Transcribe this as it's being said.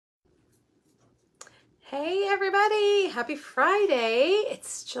Hey everybody, happy Friday.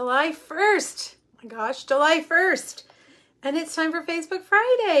 It's July 1st. Oh my gosh, July 1st. And it's time for Facebook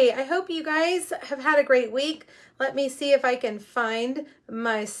Friday. I hope you guys have had a great week. Let me see if I can find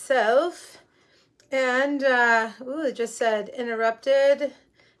myself. And, it just said interrupted.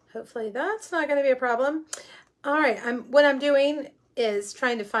 Hopefully that's not gonna be a problem. All right, what I'm doing is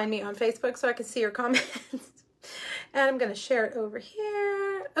trying to find me on Facebook so I can see your comments. And I'm gonna share it over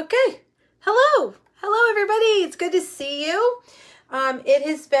here. Okay, hello. Hello, everybody. It's good to see you. It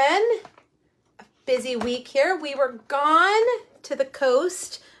has been a busy week here. We were gone to the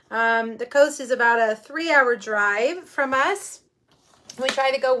coast. The coast is about a 3-hour drive from us. We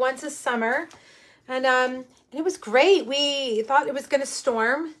try to go once a summer, and it was great. We thought it was going to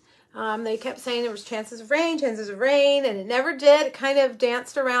storm. They kept saying there was chances of rain, and it never did. It kind of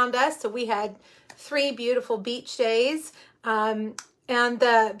danced around us, so we had 3 beautiful beach days. And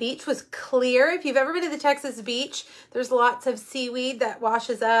the beach was clear. If you've ever been to the Texas beach, there's lots of seaweed that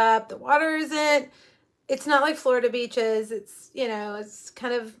washes up. The water it's not like Florida beaches. It's, it's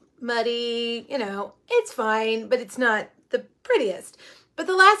kind of muddy, it's fine, but it's not the prettiest. But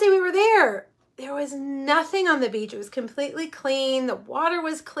the last day we were there was nothing on the beach. It was completely clean. The water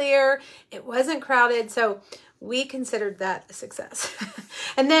was clear. It wasn't crowded. So we considered that a success.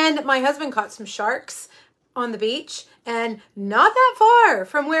 And then my husband caught some sharks on the beach, and not that far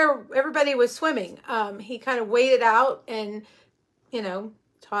from where everybody was swimming. He kind of waded out and,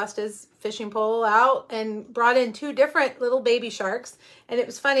 tossed his fishing pole out and brought in 2 different little baby sharks. And it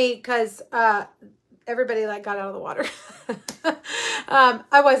was funny because everybody got out of the water.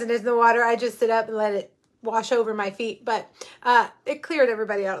 I wasn't in the water. I just stood up and let it wash over my feet, but it cleared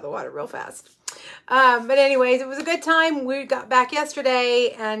everybody out of the water real fast. But anyways, it was a good time. We got back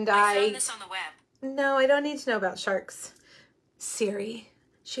yesterday, and I found this on the web. No, I don't need to know about sharks. Siri.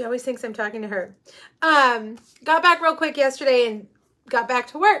 She always thinks I'm talking to her. Got back real quick yesterday and got back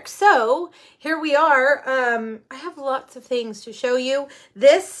to work. So here we are. I have lots of things to show you.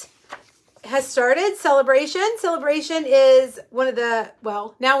 This has started Celebration. Celebration is one of the,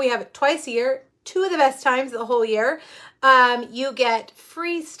 now we have it twice a year. 2 of the best times of the whole year. You get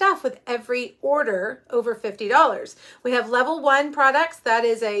free stuff with every order over $50. We have level 1 products. That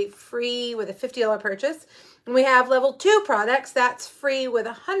is a free with a $50 purchase. And we have level 2 products. That's free with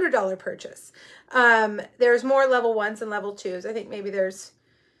a $100 purchase. There's more level 1s than level 2s. I think maybe there's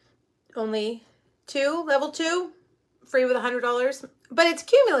only 2 level 2 free with $100, but it's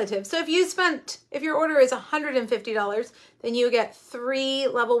cumulative. So if your order is $150, then you get 3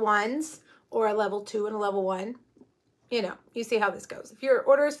 level 1s or a level 2 and a level 1. You see how this goes. If your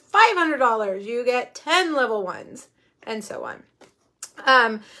order is $500, you get 10 level 1s, and so on.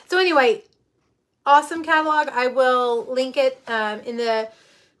 So anyway, awesome catalog. I will link it in the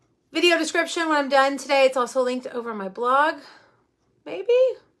video description when I'm done today. It's also linked over my blog. Maybe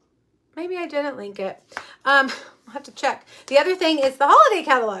I didn't link it. I'll have to check. The other thing is the holiday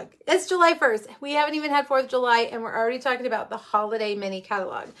catalog. It's July 1st. We haven't even had 4th of July, and we're already talking about the holiday mini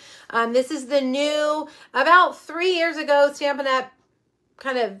catalog. This is the new, about 3 years ago, Stampin' Up!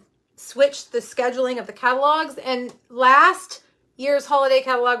 Kind of switched the scheduling of the catalogs, and last year's holiday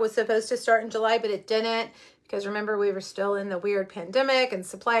catalog was supposed to start in July, but it didn't, because remember, we were still in the weird pandemic and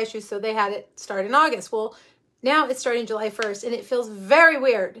supply issues, so they had it start in August. Well, now it's starting July 1st, and it feels very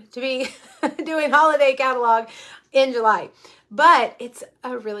weird to be doing holiday catalog in July, but it's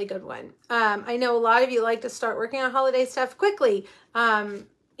a really good one. I know a lot of you like to start working on holiday stuff quickly,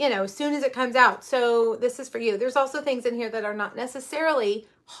 as soon as it comes out. So this is for you. There's also things in here that are not necessarily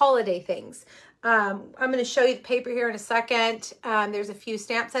holiday things. I'm going to show you the paper here in a second. There's a few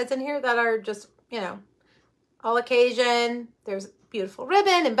stamp sets in here that are just, all occasion. There's beautiful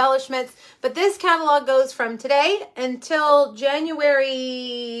ribbon, embellishments, but this catalog goes from today until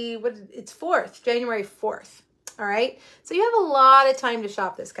January 4th. All right, so you have a lot of time to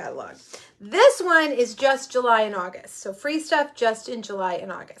shop this catalog. This one is just July and August, so free stuff just in July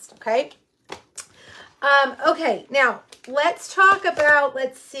and August, okay? Okay, now let's talk about,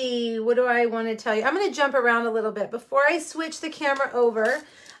 let's see, what do I want to tell you? I'm going to jump around a little bit. Before I switch the camera over,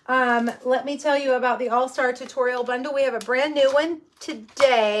 let me tell you about the All-Star Tutorial Bundle. We have a brand new one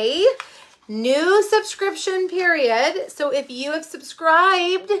today. New subscription period. So if you have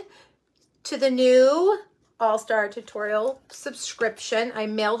subscribed to the new All-Star Tutorial subscription, I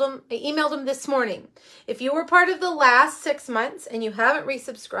emailed them this morning. If you were part of the last 6 months and you haven't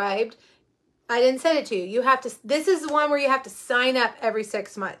resubscribed, I didn't send it to you. This is the one where you have to sign up every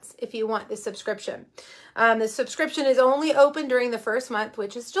 6 months if you want this subscription. The subscription is only open during the first month,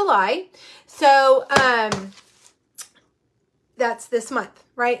 which is July. So that's this month.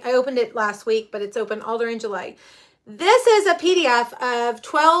 right? I opened it last week, but it's open all during July. This is a PDF of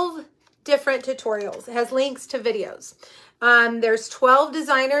 12 different tutorials. It has links to videos. There's 12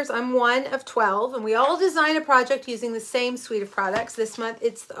 designers. I'm one of 12, and we all design a project using the same suite of products. This month,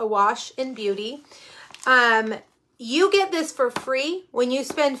 it's a wash and beauty. You get this for free when you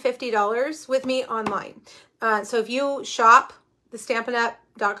spend $50 with me online. So if you shop the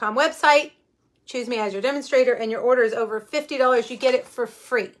StampinUp.com website, choose me as your demonstrator, and your order is over $50, you get it for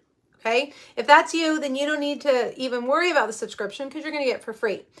free. Okay? If that's you, then you don't need to even worry about the subscription because you're going to get it for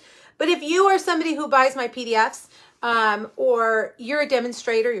free. But if you are somebody who buys my PDFs, or you're a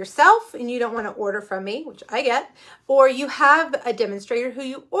demonstrator yourself and you don't want to order from me, which I get, or you have a demonstrator who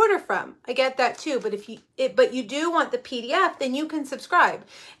you order from, I get that too. But if but you do want the PDF, then you can subscribe.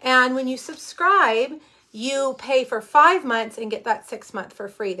 And when you subscribe, you pay for 5 months and get that 6th month for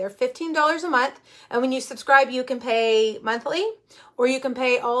free. They're $15 a month. And when you subscribe, you can pay monthly or you can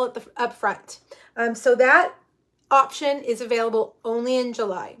pay all at the upfront. So that option is available only in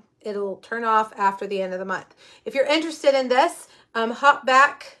July. It'll turn off after the end of the month. If you're interested in this, hop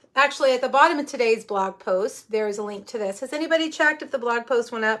back. Actually, at the bottom of today's blog post, there is a link to this. Has anybody checked if the blog post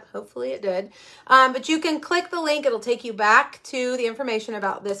went up? Hopefully it did. But you can click the link. It'll take you back to the information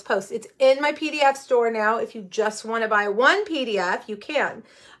about this post. It's in my PDF store now. If you just want to buy one PDF, you can.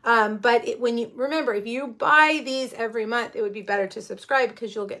 But remember, if you buy these every month, it would be better to subscribe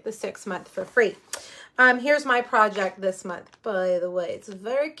because you'll get the 6th month for free. Here's my project this month, by the way. It's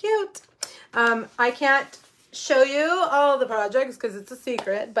very cute. I can't show you all the projects because it's a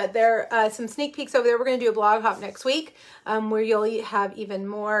secret, but there are some sneak peeks over there. We're going to do a blog hop next week where you'll have even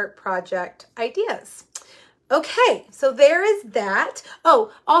more project ideas. Okay, so there is that.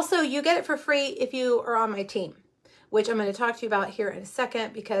 Oh, also, you get it for free if you are on my team, which I'm going to talk to you about here in a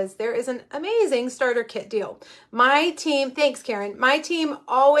second because there is an amazing starter kit deal. My team, thanks Karen, my team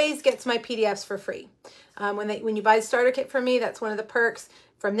always gets my PDFs for free. When you buy the starter kit from me, that's one of the perks.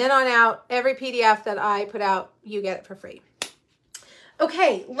 From then on out, every PDF that I put out, you get it for free.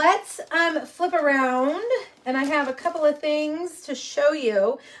 Okay, let's flip around, and I have a couple of things to show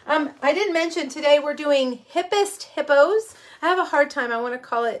you. I didn't mention today we're doing Hippest Hippos. I have a hard time. I want to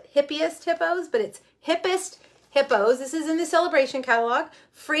call it Hippiest Hippos, but it's Hippest Hippos. This is in the Celebration catalog,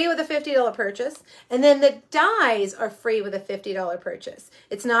 free with a $50 purchase. And then the dies are free with a $50 purchase.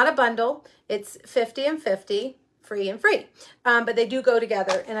 It's not a bundle. It's 50 and 50, free and free. But they do go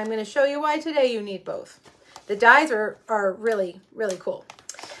together. And I'm going to show you why today you need both. The dies are really, really cool.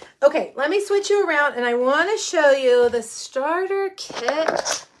 Okay, let me switch you around. And I want to show you the starter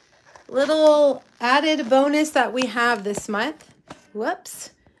kit little added bonus that we have this month. Whoops.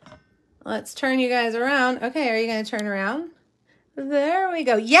 Let's turn you guys around. Okay, are you going to turn around? There we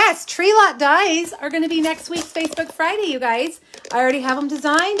go. Yes, tree lot dies are going to be next week's Facebook Friday, you guys. I already have them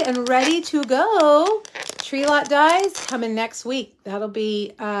designed and ready to go. Tree lot dies coming next week. That'll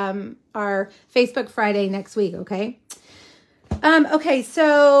be our Facebook Friday next week, okay? Okay,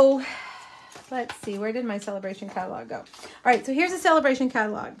 so let's see. Where did my Celebration catalog go? All right, so here's a Celebration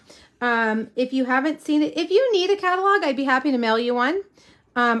catalog. If you haven't seen it, if you need a catalog, I'd be happy to mail you one.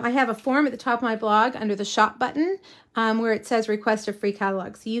 I have a form at the top of my blog under the shop button where it says request a free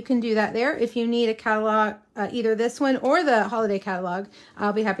catalog. So you can do that there. If you need a catalog, either this one or the holiday catalog,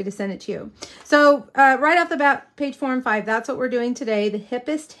 I'll be happy to send it to you. So right off the bat, page 4 and 5, that's what we're doing today, the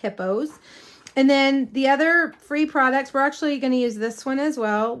Hippest Hippos. And then the other free products, we're actually going to use this one as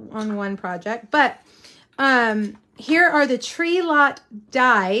well on one project. But here are the tree lot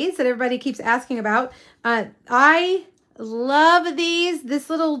dies that everybody keeps asking about. I love these. This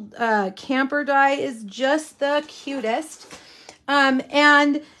little camper die is just the cutest.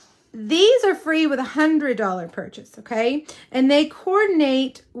 And these are free with a $100 purchase, okay? And they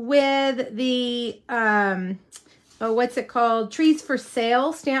coordinate with the, what's it called? Trees for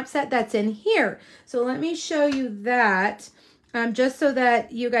Sale stamp set that's in here. So let me show you that just so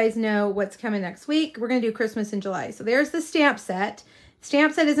that you guys know what's coming next week. We're going to do Christmas in July. So there's the stamp set.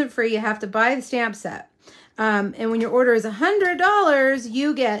 Stamp set isn't free. You have to buy the stamp set. And when your order is $100,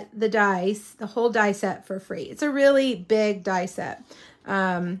 you get the dice, the whole die set for free. It's a really big die set.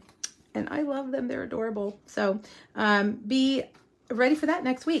 And I love them. They're adorable. So be ready for that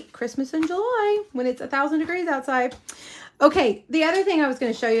next week. Christmas in July when it's 1,000 degrees outside. Okay, the other thing I was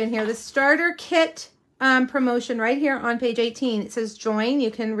going to show you in here, the starter kit promotion right here on page 18. It says join. You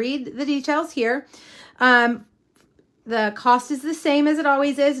can read the details here. The cost is the same as it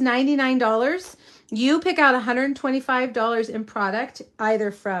always is, $99. You pick out $125 in product,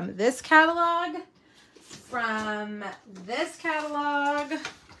 either from this catalog,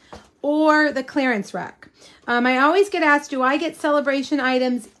 or the clearance rack. I always get asked, do I get celebration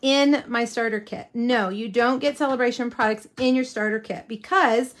items in my starter kit? No, you don't get celebration products in your starter kit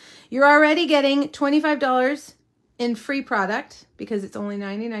because you're already getting $25 in free product because it's only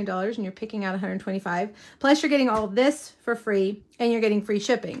 $99 and you're picking out $125. Plus you're getting all of this for free and you're getting free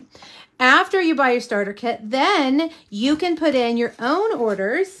shipping. After you buy your starter kit, then you can put in your own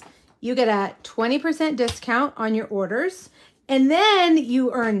orders. You get a 20% discount on your orders. And then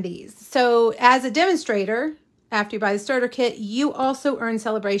you earn these. So as a demonstrator, after you buy the starter kit, you also earn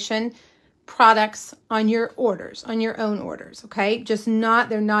celebration products on your orders, on your own orders, okay?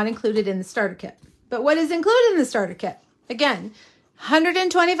 They're not included in the starter kit. But what is included in the starter kit? Again,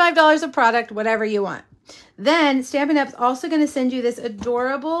 $125 of product, whatever you want. Then Stampin' Up! Is also going to send you this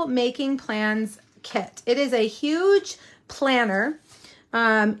adorable Making Plans kit. It is a huge planner.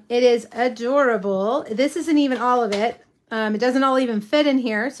 It is adorable. This isn't even all of it. It doesn't all even fit in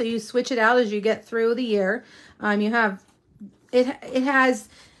here, so you switch it out as you get through the year. It has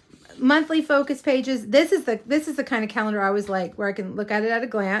monthly focus pages. This is the kind of calendar I always like, where I can look at it at a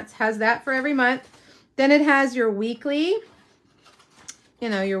glance. Has that for every month. Then it has your weekly,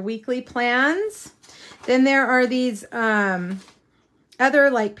 your weekly plans. Then there are these other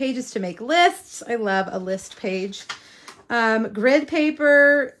like pages to make lists. I love a list page. Grid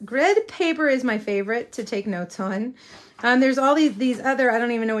paper. Grid paper is my favorite to take notes on. There's all these other, I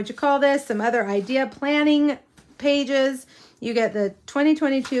don't even know what you call this, some other idea planning pages. You get the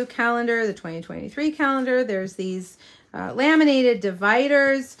 2022 calendar, the 2023 calendar. There's these laminated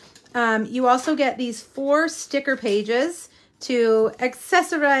dividers. You also get these 4 sticker pages to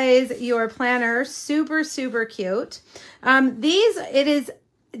accessorize your planner. Super, super cute. It is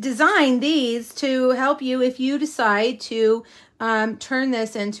designed to help you if you decide to turn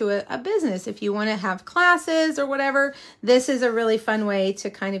this into a business. If you want to have classes or whatever, this is a really fun way to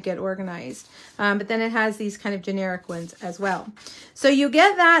kind of get organized. But then it has these kind of generic ones as well. So you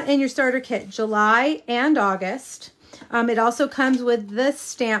get that in your starter kit, July and August. It also comes with the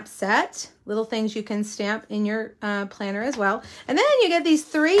stamp set, little things you can stamp in your planner as well. And then you get these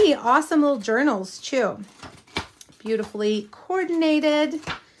 3 awesome little journals too. Beautifully coordinated.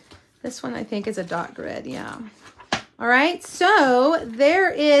 This one I think is a dot grid, yeah. All right, so there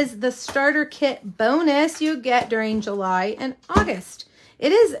is the starter kit bonus you get during July and August.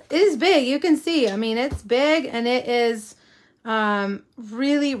 It is big, you can see. I mean, it's big and it is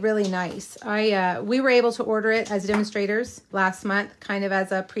really, really nice. We were able to order it as demonstrators last month, kind of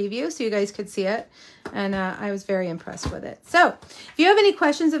as a preview, so you guys could see it. And I was very impressed with it. So if you have any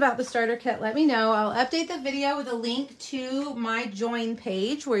questions about the starter kit, let me know. I'll update the video with a link to my join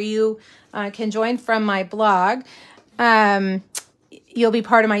page where you can join from my blog. You'll be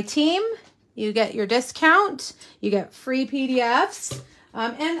part of my team. You get your discount. You get free PDFs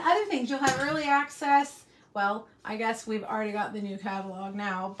and other things. You'll have early access. Well, I guess we've already got the new catalog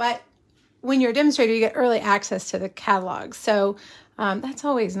now, but when you're a demonstrator, you get early access to the catalog. So that's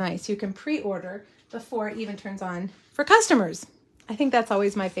always nice. You can pre-order before it even turns on for customers. I think that's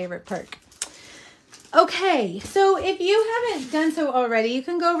always my favorite perk. Okay, so if you haven't done so already, you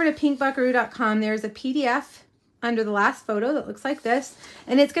can go over to pinkbuckaroo.com. There's a PDF under the last photo that looks like this,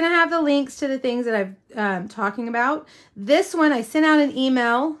 and it's going to have the links to the things that I'm talking about. This one, I sent out an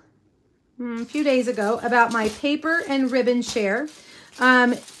email a few days ago about my paper and ribbon share.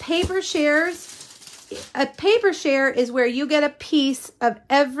 Paper shares, a paper share is where you get a piece of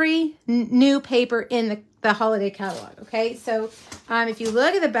every new paper in the holiday catalog, okay? So if you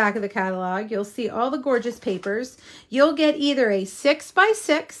look at the back of the catalog, you'll see all the gorgeous papers. You'll get either a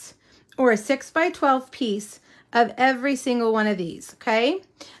 6x6 or a 6x12 piece of every single one of these, okay?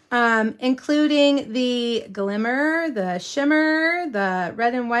 Including the glimmer, the shimmer, the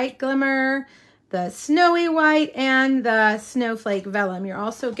red and white glimmer, the snowy white, and the snowflake vellum. You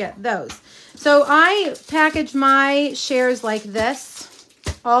also get those. So I package my shares like this,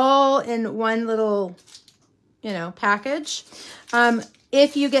 all in one little, package.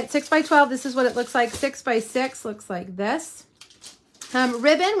 If you get 6x12, this is what it looks like. 6x6 looks like this.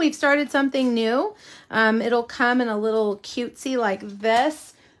 Ribbon, we've started something new. It'll come in a little cutesy like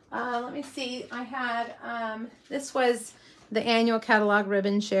this. Let me see. I had, this was the annual catalog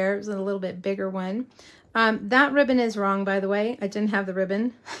ribbon share. It was a little bit bigger one. That ribbon is wrong, by the way. I didn't have the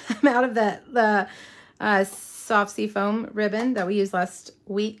ribbon. I'm out of the soft sea foam ribbon that we used last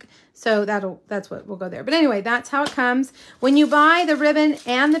week. So that's what will go there. But anyway, that's how it comes. When you buy the ribbon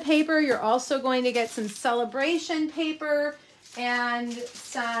and the paper, you're also going to get some celebration paper and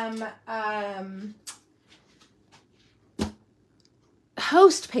some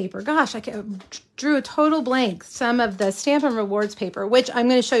toast paper. Gosh, drew a total blank. Some of the Stampin' Rewards paper, which I'm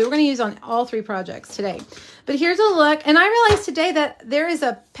going to show you. We're going to use on all 3 projects today. But here's a look. And I realized today that there is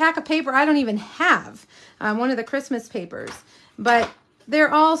a pack of paper I don't even have. One of the Christmas papers. But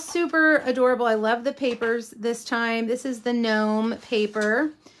they're all super adorable. I love the papers this time. This is the gnome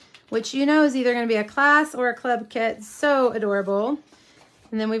paper, which you know is either going to be a class or a club kit. So adorable.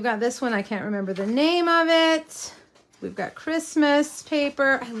 And then we've got this one. I can't remember the name of it. We've got Christmas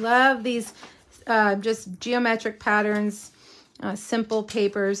paper. I love these just geometric patterns, simple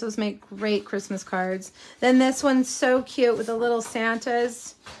papers. Those make great Christmas cards. Then this one's so cute with the little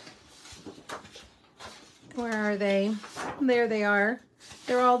Santas. Where are they? There they are.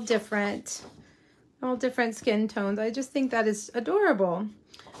 They're all different skin tones. I just think that is adorable.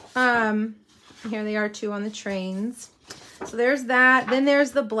 Here they are too on the trains. So there's that. Then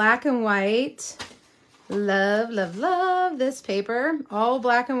there's the black and white. Love, love, love this paper. All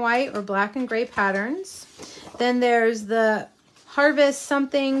black and white or black and gray patterns. Then there's the Harvest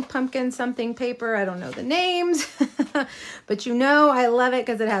something, pumpkin something paper. I don't know the names, but you know I love it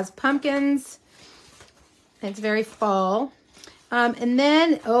because it has pumpkins. It's very fall. And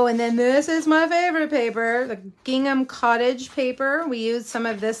then this is my favorite paper, the Gingham Cottage paper. We used some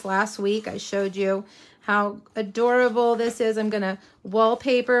of this last week. I showed you how adorable this is. I'm going to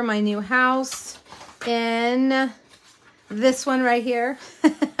wallpaper my new house in this one right here.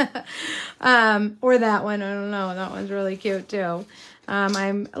 Or that one. I don't know. That one's really cute too. I'm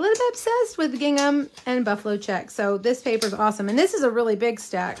a little bit obsessed with gingham and buffalo check. So this paper is awesome. And this is a really big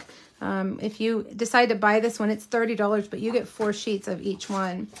stack. If you decide to buy this one, it's $30, but you get 4 sheets of each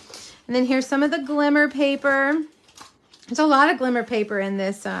one. And then here's some of the glimmer paper. There's a lot of glimmer paper in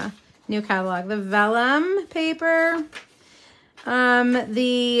this new catalog. The vellum paper,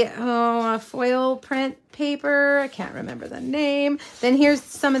 the foil print paper. I can't remember the name. Then here's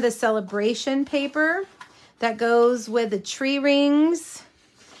some of the celebration paper that goes with the tree rings.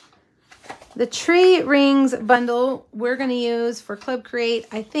 The tree rings bundle we're going to use for Club Create,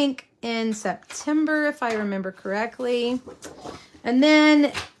 I think, in September, if I remember correctly. And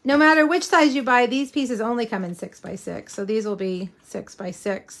then no matter which size you buy, these pieces only come in 6x6. So these will be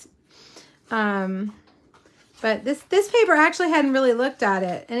 6x6. But this paper, I actually hadn't really looked at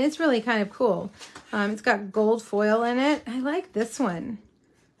it, and it's really kind of cool. It's got gold foil in it. I like this one.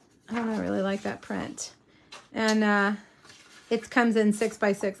 I don't know, I really like that print. And it comes in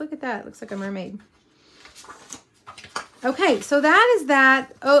 6x6. Look at that. It looks like a mermaid. Okay, so that is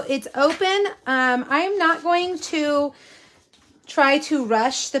that. Oh, it's open. I am not going to try to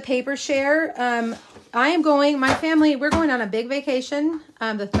rush the paper share. I am going, my family, we're going on a big vacation.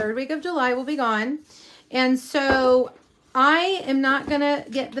 The 3rd week of July we'll be gone. And so I am not going to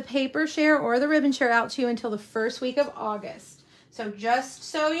get the paper share or the ribbon share out to you until the 1st week of August. So just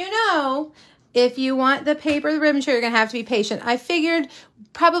so you know, if you want the paper, the ribbon share, you're going to have to be patient. I figured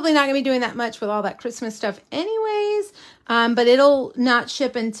probably not going to be doing that much with all that Christmas stuff anyways, but it'll not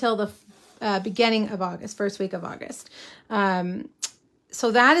ship until the beginning of August, 1st week of August. So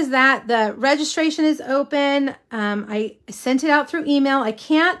that is that. The registration is open. I sent it out through email. I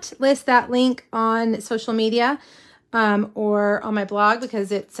can't list that link on social media or on my blog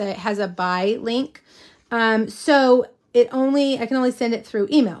because it has a buy link. So I can only send it through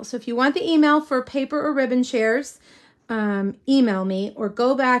email. So if you want the email for paper or ribbon shares, email me or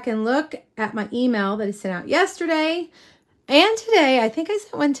go back and look at my email that I sent out yesterday and today. I think I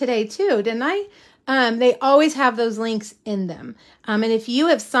sent one today too, didn't I? They always have those links in them. And if you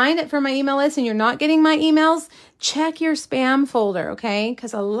have signed up for my email list and you're not getting my emails, check your spam folder, okay?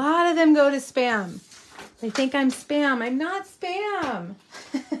 Because a lot of them go to spam. They think I'm spam. I'm not spam.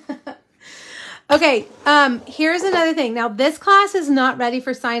 Okay, here's another thing. Now, this class is not ready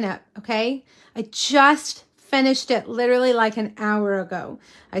for sign up, okay? I just finished it literally like an hour ago.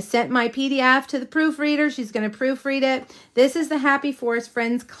 I sent my PDF to the proofreader. She's going to proofread it. This is the Happy Forest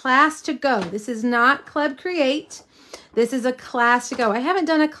Friends class to go. This is not Club Create. This is a class to go. I haven't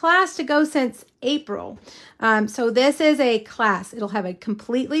done a class to go since April. So this is a class. It'll have a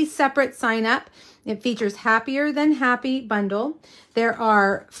completely separate sign up. It features Happier Than Happy bundle. There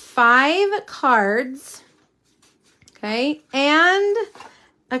are 5 cards, okay, and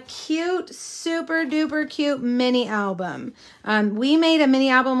a cute, super duper cute mini album. We made a mini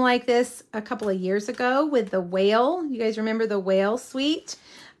album like this a couple of years ago with the whale. You guys remember the whale suite?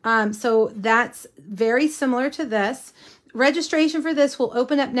 So that's very similar to this. Registration for this will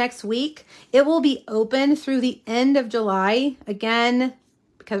open up next week. It will be open through the end of July. Again,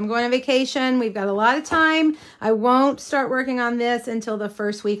 because I'm going on vacation. We've got a lot of time. I won't start working on this until the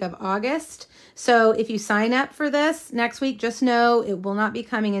first week of August. So if you sign up for this next week, just know it will not be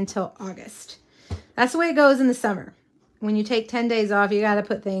coming until August. That's the way it goes in the summer. When you take 10 days off, you got to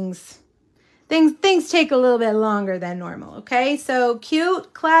put things take a little bit longer than normal. Okay. So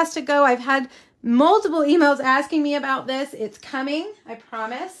cute class to go. I've had multiple emails asking me about this. It's coming. I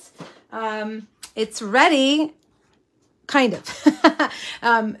promise. It's ready. Kind of.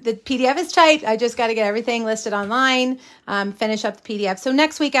 The PDF is tight. I just got to get everything listed online, finish up the PDF. So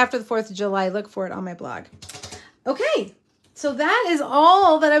next week after the 4th of July, look for it on my blog. Okay. So that is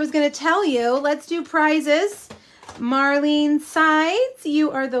all that I was going to tell you. Let's do prizes. Marlene Sides,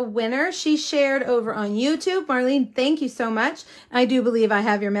 you are the winner. She shared over on YouTube. Marlene, thank you so much. I do believe I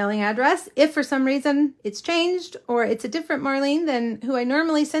have your mailing address. If for some reason it's changed or it's a different Marlene than who I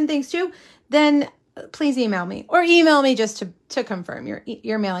normally send things to, then please email me or email me just to confirm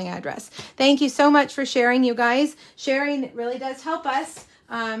your mailing address. Thank you so much for sharing, you guys. Sharing really does help us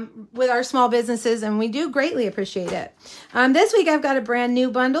with our small businesses, and we do greatly appreciate it. This week I've got a brand new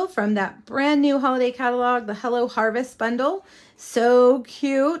bundle from that brand new holiday catalog, the Hello Harvest bundle. So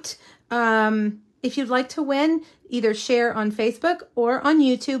cute. If you'd like to win, either share on Facebook or on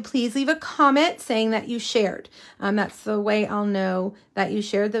YouTube, please leave a comment saying that you shared. That's the way I'll know that you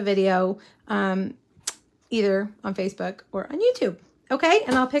shared the video, either on Facebook or on YouTube. Okay,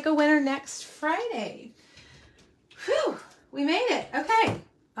 and I'll pick a winner next Friday. Whew. We made it. Okay.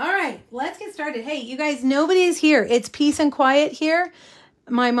 All right. Let's get started. Hey, you guys, nobody's here. It's peace and quiet here.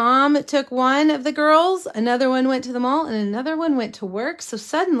 My mom took one of the girls. Another one went to the mall and another one went to work. So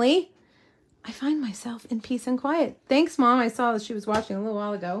suddenly I find myself in peace and quiet. Thanks, Mom. I saw that she was watching a little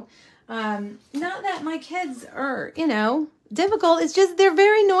while ago. Not that my kids are, difficult. It's just they're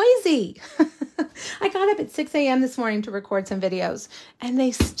very noisy. I got up at 6 a.m. this morning to record some videos and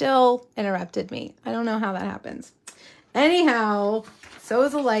they still interrupted me. I don't know how that happens. Anyhow, so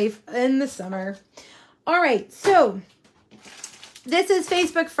is life in the summer. All right, so this is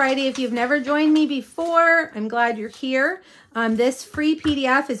Facebook Friday. If you've never joined me before, I'm glad you're here. This free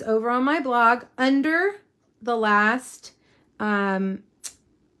PDF is over on my blog. Under the last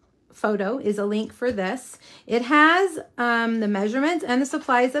photo is a link for this. It has the measurements and the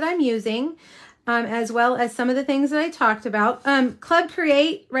supplies that I'm using, as well as some of the things that I talked about. Club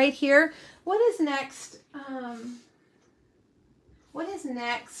Create right here. What is next? What is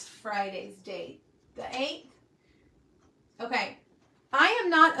next Friday's date? The 8th? Okay. I am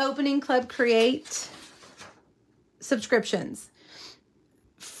not opening Club Create subscriptions.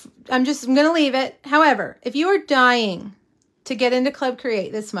 I'm going to leave it. However, if you are dying to get into Club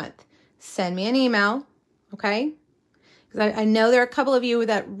Create this month, send me an email, okay? Because I know there are a couple of you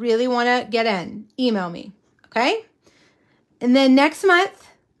that really want to get in. Email me, okay? And then next month,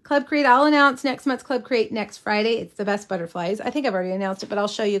 Club Create, I'll announce next month's Club Create next Friday. It's the best butterflies. I think I've already announced it, but I'll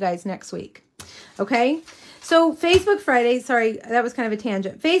show you guys next week. Okay? So Facebook Friday, sorry, that was kind of a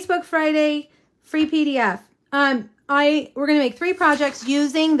tangent. Facebook Friday, free PDF. We're going to make 3 projects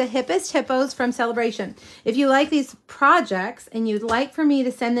using the Hippest Hippos from Celebration. If you like these projects and you'd like for me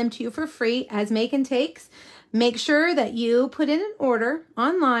to send them to you for free as make and takes, make sure that you put in an order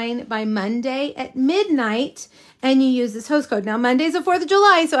online by Monday at midnight and you use this host code. Now, Monday's the 4th of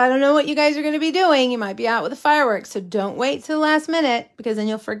July, so I don't know what you guys are going to be doing. You might be out with the fireworks, so don't wait till the last minute because then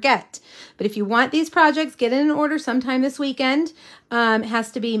you'll forget. But if you want these projects, get in an order sometime this weekend. It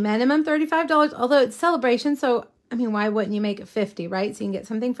has to be minimum $35, although it's Celebration, so I mean, why wouldn't you make it 50, right? So you can get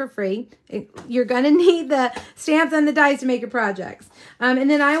something for free. You're going to need the stamps and the dies to make your projects. And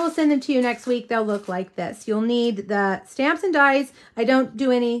then I will send them to you next week. They'll look like this. You'll need the stamps and dies. I don't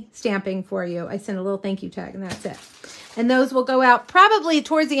do any stamping for you. I send a little thank you tag and that's it. And those will go out probably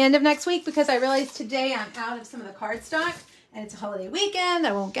towards the end of next week because I realized today I'm out of some of the cardstock and it's a holiday weekend.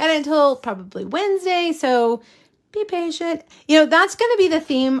 I won't get it until probably Wednesday. So be patient. That's going to be the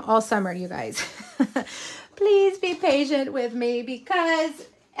theme all summer, you guys. Please be patient with me because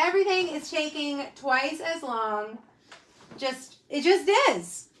everything is taking twice as long. It just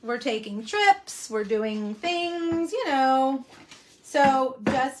is. We're taking trips. We're doing things, So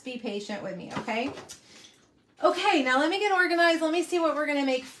just be patient with me, okay? Okay, now let me get organized. Let me see what we're going to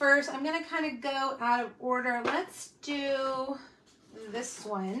make first. I'm going to kind of go out of order. Let's do this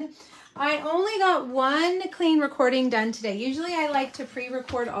one. I only got one clean recording done today. Usually I like to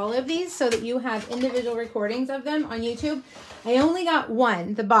pre-record all of these so that you have individual recordings of them on YouTube. I only got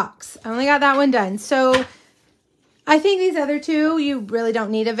one, the box. I only got that one done. So I think these other 2 you really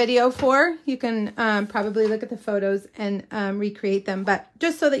don't need a video for. You can probably look at the photos and recreate them. But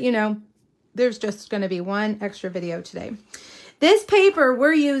just so that you know, there's just going to be one extra video today. This paper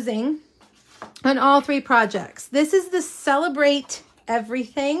we're using on all 3 projects. This is the Celebrate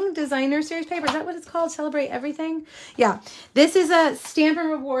Everything Designer Series paper. Is that what it's called? Celebrate Everything? Yeah. This is a Stampin'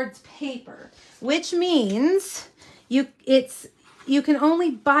 Rewards paper, which means you can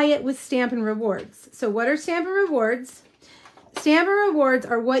only buy it with Stampin' Rewards. So what are Stampin' Rewards? Stampin' Rewards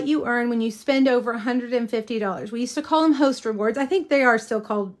are what you earn when you spend over $150. We used to call them host rewards. I think they are still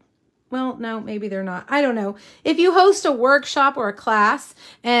called, well, no, maybe they're not. I don't know. If you host a workshop or a class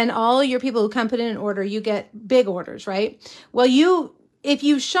and all your people who come put in an order, you get big orders, right? Well, if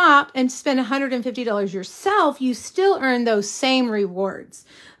you shop and spend $150 yourself, you still earn those same rewards.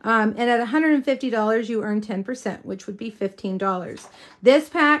 And at $150, you earn 10%, which would be $15. This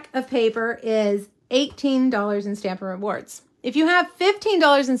pack of paper is $18 in Stampin' Rewards. If you have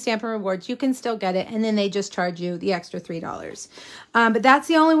 $15 in Stampin' Rewards, you can still get it, and then they just charge you the extra $3. But that's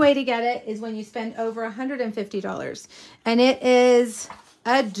the only way to get it is when you spend over $150. And it is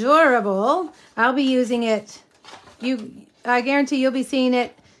adorable. I'll be using it. I guarantee you'll be seeing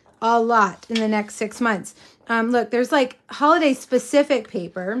it a lot in the next 6 months. Look, there's like holiday-specific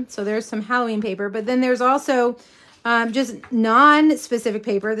paper. So there's some Halloween paper, but then there's also just non-specific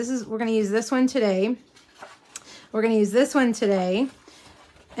paper. We're going to use this one today. We're going to use this one today.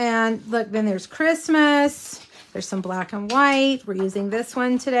 And look, then there's Christmas. There's some black and white. We're using this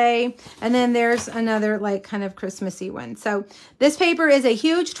one today. And then there's another like kind of Christmassy one. So this paper is a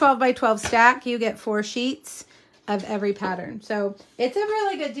huge 12 by 12 stack. You get 4 sheets of every pattern. So it's a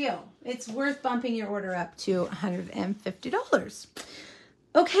really good deal. It's worth bumping your order up to $150.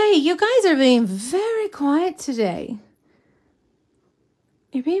 Okay, you guys are being very quiet today.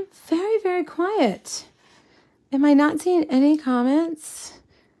 You're being very, very quiet. Am I not seeing any comments?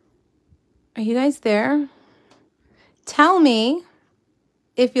 Are you guys there? Tell me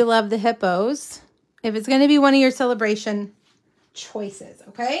if you love the hippos, if it's going to be one of your celebration choices,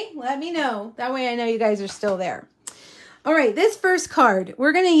 okay? Let me know. That way I know you guys are still there. All right, this first card,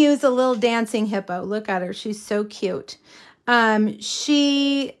 we're going to use a little dancing hippo. Look at her. She's so cute. We're going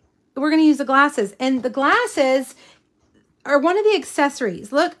to use the glasses. And the glasses are one of the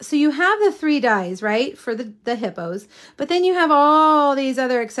accessories. Look, so you have the 3 dies, right, for the hippos, but then you have all these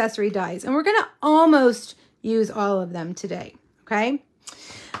other accessory dies, and we're going to almost use all of them today, okay?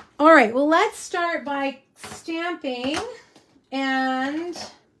 All right, well, let's start by stamping and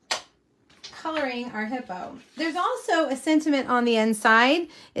coloring our hippo. There's also a sentiment on the inside.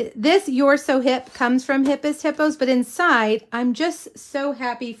 This "You're So Hip" comes from Hippest Hippos, but inside, "I'm just so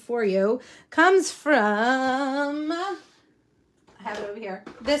happy for you" comes from... I have it over here.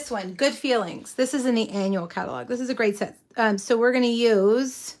 This one, Good Feelings. This is in the annual catalog. This is a great set. So we're going to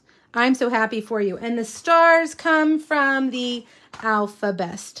use "I'm So Happy For You." And the stars come from the Alpha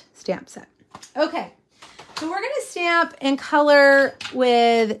Best stamp set. Okay, so we're going to stamp and color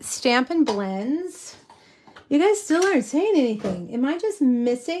with Stampin' Blends. You guys still aren't saying anything. Am I just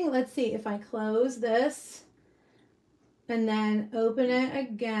missing? Let's see if I close this and then open it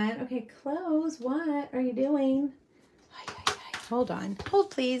again. Okay, close. What are you doing? Hold on.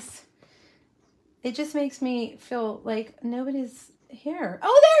 Hold, please. It just makes me feel like nobody's here.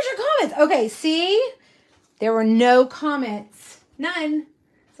 Oh, there's your comments. Okay, see? There were no comments. None.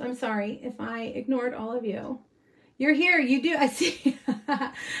 So I'm sorry if I ignored all of you. You're here. You do. I see.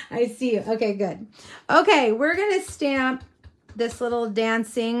 I see you. Okay, good. Okay, we're going to stamp this little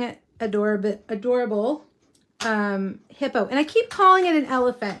dancing, adorable hippo. And I keep calling it an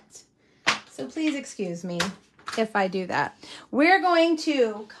elephant. So please excuse me if I do that. We're going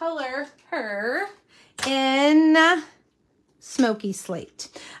to color her in Smoky Slate.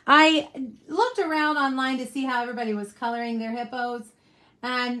 I looked around online to see how everybody was coloring their hippos,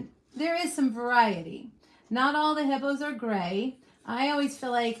 and there is some variety. Not all the hippos are gray. I always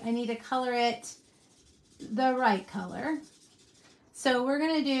feel like I need to color it the right color. So we're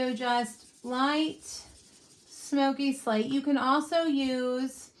going to do just light Smoky Slate. You can also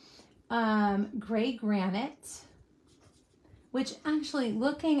use gray granite, which actually,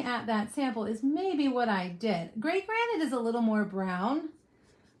 looking at that sample, is maybe what I did. Gray granite is a little more brown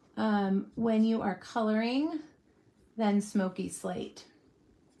when you are coloring than Smoky Slate.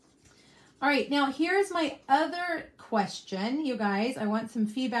 All right, now here's my other question, you guys. I want some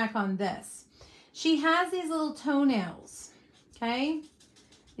feedback on this. She has these little toenails, okay?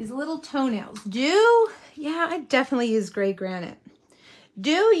 These little toenails. Yeah, I definitely use gray granite.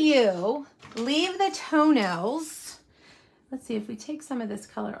 Do you leave the toenails? Let's see if we take some of this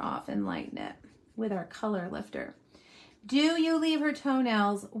color off and lighten it with our color lifter. Do you leave her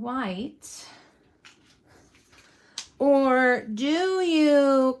toenails white? Or do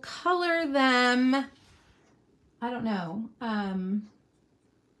you color them I don't know.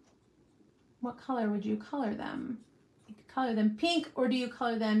 What color would you color them? You could color them pink, or do you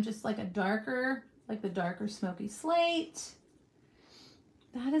color them just like a darker, like the darker smoky slate?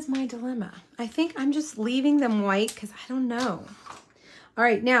 That is my dilemma. I think I'm just leaving them white because I don't know. All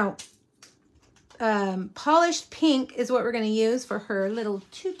right, now, polished pink is what we're going to use for her little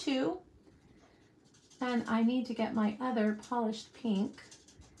tutu. And I need to get my other polished pink.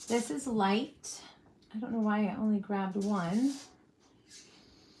 This is light. I don't know why I only grabbed one.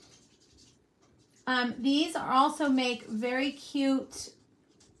 These are also make very cute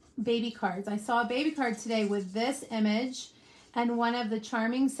baby cards. I saw a baby card today with this image and one of the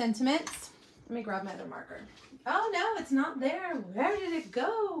charming sentiments. Let me grab my other marker. Oh no, it's not there. Where did it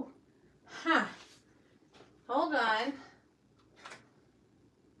go? Huh. Hold on.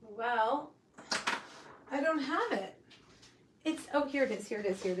 Well, I don't have it. It's, oh, here it is, here it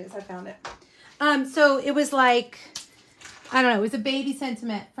is, here it is. I found it. So it was like, I don't know, it was a baby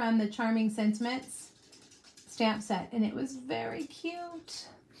sentiment from the Charming Sentiments stamp set, and it was very cute.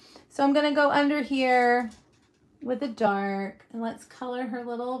 So I'm gonna go under here with the dark, and let's color her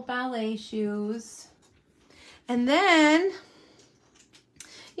little ballet shoes. And then,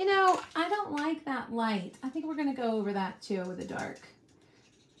 you know, I don't like that light. I think we're gonna go over that too with the dark.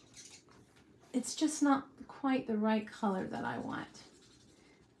 It's just not quite the right color that I want.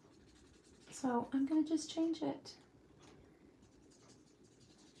 So I'm gonna just change it.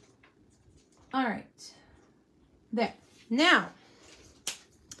 All right, there. Now,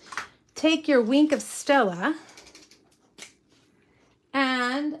 take your Wink of Stella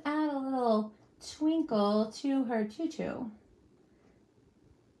and add a little twinkle to her tutu.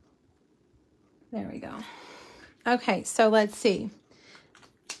 There we go. Okay, so let's see.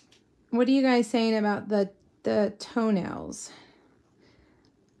 What are you guys saying about the toenails?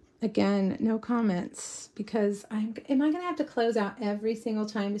 Again, no comments, because am I going to have to close out every single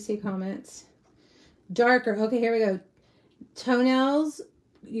time to see comments? Darker. Okay, here we go. Toenails,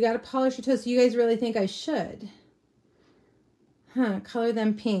 you got to polish your toes. So you guys really think I should? Huh, color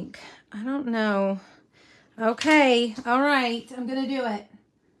them pink. I don't know. Okay, all right, I'm going to do it.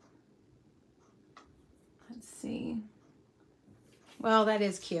 Let's see. Well, that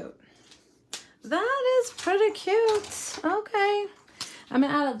is cute. That is pretty cute. Okay. I'm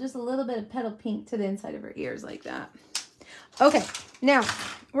going to add just a little bit of petal pink to the inside of her ears like that. Okay. Now,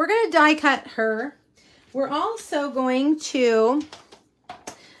 we're going to die cut her. We're also going to,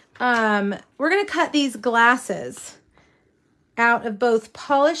 we're going to cut these glasses out of both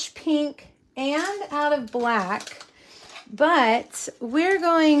polished pink and out of black. But we're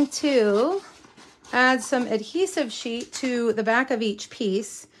going to add some adhesive sheet to the back of each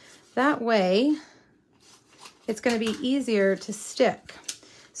piece. That way, it's going to be easier to stick.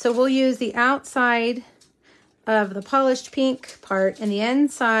 So we'll use the outside of the polished pink part and the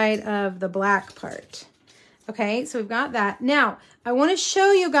inside of the black part. Okay, so we've got that. Now, I want to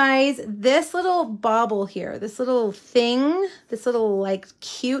show you guys this little bauble here, this little thing, this little like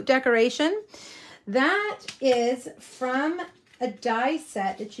cute decoration. That is from a die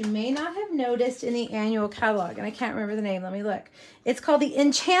set that you may not have noticed in the annual catalog, and I can't remember the name. Let me look. It's called the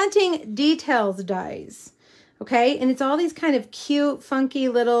Enchanting Details dies. Okay, and it's all these kind of cute, funky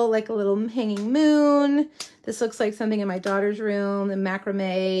little, like a little hanging moon. This looks like something in my daughter's room, the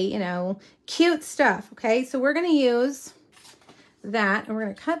macrame, you know, cute stuff. Okay, so we're going to use that, and we're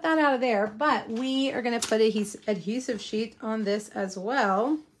going to cut that out of there, but we are going to put adhesive sheet on this as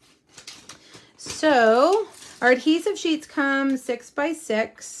well. So our adhesive sheets come 6 by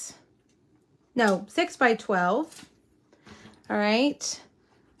 6. No, 6 by 12. All right.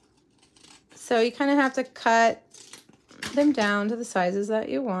 So you kind of have to cut them down to the sizes that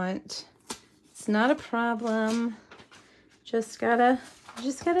you want. It's not a problem. Just gotta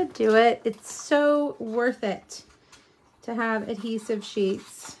do it. It's so worth it to have adhesive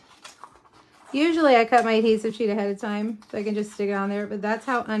sheets. Usually I cut my adhesive sheet ahead of time so I can just stick it on there, but that's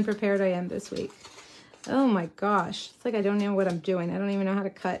how unprepared I am this week. Oh my gosh, it's like I don't know what I'm doing. I don't even know how to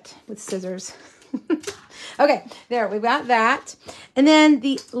cut with scissors. Okay, there, we've got that. And then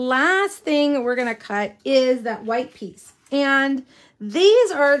the last thing we're gonna cut is that white piece. And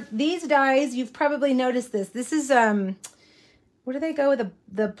these dies, you've probably noticed this. This is, where do they go with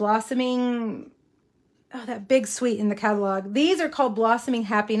the blossoming, oh, that big sweet in the catalog. These are called Blossoming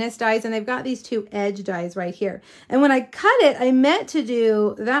Happiness dies, and they've got these two edge dies right here. And when I cut it, I meant to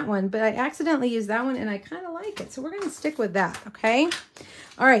do that one, but I accidentally used that one, and I kind of like it. So we're going to stick with that, okay?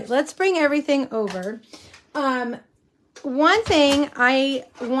 All right, let's bring everything over. One thing I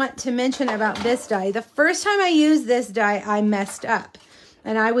want to mention about this die, the first time I used this die, I messed up.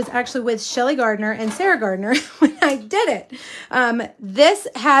 And I was actually with Shelly Gardner and Sarah Gardner when I did it. This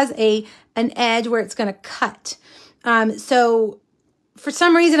has an edge where it's going to cut. So for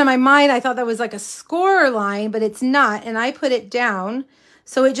some reason in my mind, I thought that was like a score line, but it's not. And I put it down.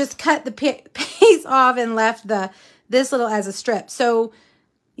 So it just cut the piece off and left this little as a strip. So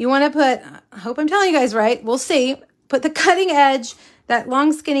you want to put, I hope I'm telling you guys right. We'll see. Put the cutting edge, that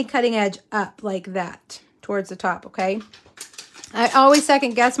long skinny cutting edge up like that towards the top. Okay. I always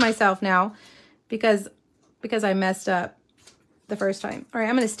second guess myself now because I messed up the first time. All right.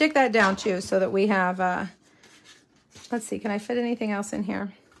 I'm going to stick that down too so that we have, let's see. Can I fit anything else in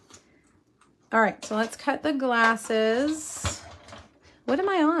here? All right. So let's cut the glasses. What am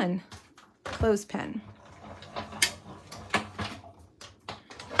I on? Clothespin.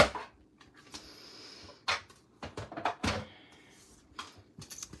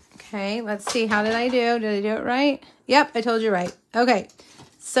 Okay, let's see. How did I do? Did I do it right? Yep, I told you right. Okay,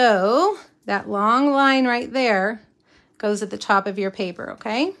 so that long line right there goes at the top of your paper,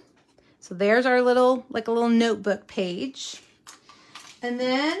 okay? So there's our little, like a little notebook page. And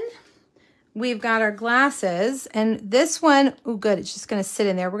then we've got our glasses. And this one, oh good, it's just going to sit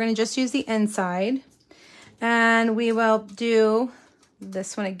in there. We're going to just use the inside. And we will do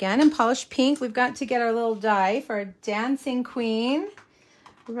this one again in polished pink. We've got to get our little die for our dancing queen.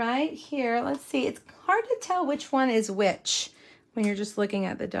 Right here, let's see. It's hard to tell which one is which when you're just looking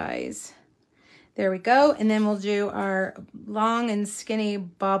at the dies. There we go. And then we'll do our long and skinny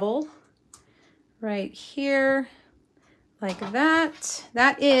bobble right here like that.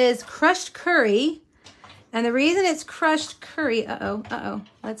 That is crushed curry. And the reason it's crushed curry,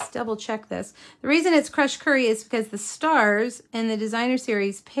 let's double check this. The reason it's crushed curry is because the stars in the designer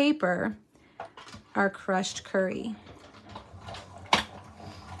series paper are crushed curry.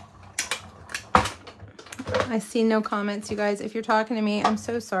 I see no comments, you guys. If you're talking to me, I'm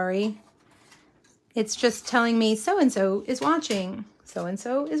so sorry. It's just telling me so-and-so is watching.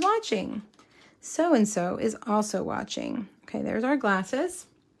 So-and-so is watching. So-and-so is also watching. Okay, there's our glasses.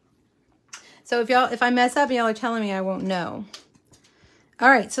 So if I mess up, y'all are telling me, I won't know. All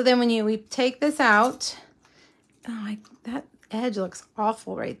right, so then when we take this out, oh, that edge looks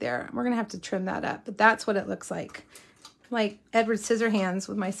awful right there. We're gonna have to trim that up, but that's what it looks like Edward Scissorhands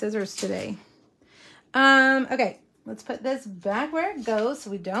with my scissors today. Okay, let's put this back where it goes so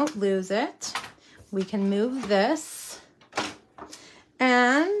we don't lose it. We can move this.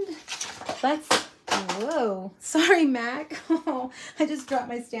 And let's, whoa, sorry, Mac. Oh, I just dropped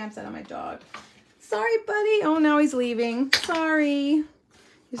my stamp set on my dog. Sorry, buddy. Oh, now he's leaving. Sorry.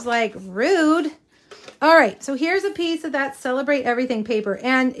 He's like, rude. All right, so here's a piece of that Celebrate Everything paper.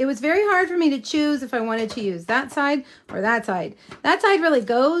 And it was very hard for me to choose if I wanted to use that side or that side. That side really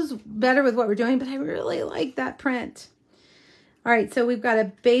goes better with what we're doing, but I really like that print. All right, so we've got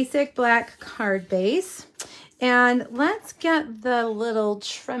a basic black card base. And let's get the little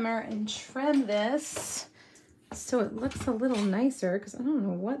trimmer and trim this so it looks a little nicer because I don't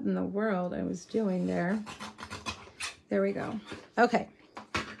know what in the world I was doing there. There we go. Okay.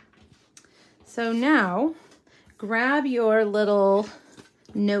 So now grab your little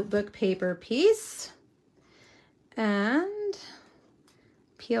notebook paper piece and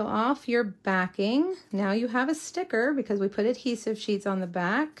peel off your backing. Now you have a sticker because we put adhesive sheets on the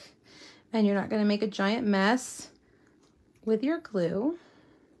back and you're not going to make a giant mess with your glue.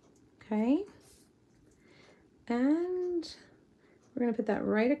 Okay. And we're going to put that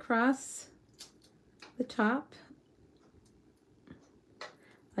right across the top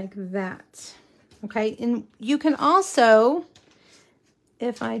like that. Okay, and you can also,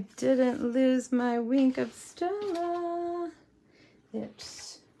 if I didn't lose my wink of Stella,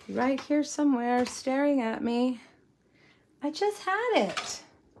 it's right here somewhere staring at me. I just had it.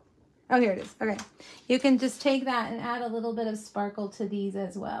 Oh, here it is. Okay, you can just take that and add a little bit of sparkle to these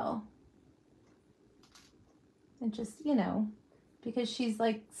as well. And just, you know, because she's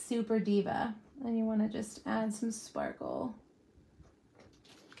like super diva and you want to just add some sparkle.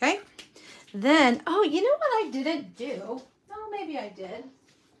 Okay. Then, oh, you know what I didn't do? Oh, maybe I did.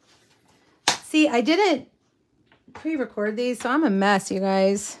 See, I didn't pre-record these, so I'm a mess, you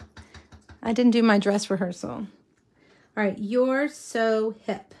guys. I didn't do my dress rehearsal. All right, You're So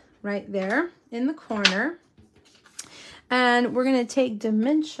Hip right there in the corner. And we're going to take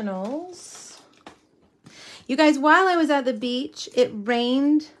dimensionals. You guys, while I was at the beach, it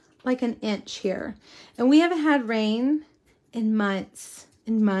rained like an inch here. And we haven't had rain in months.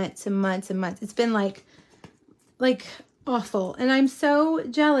 And months and months and months. It's been like awful. And I'm so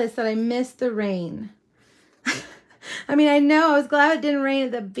jealous that I missed the rain. I mean, I know I was glad it didn't rain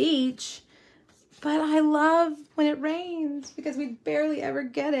at the beach, But I love when it rains because we barely ever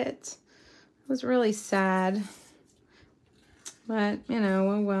get it. It was really sad. But, you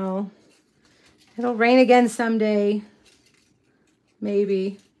know, oh well. It'll rain again someday.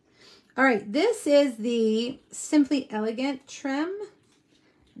 Maybe. All right, this is the Simply Elegant trim,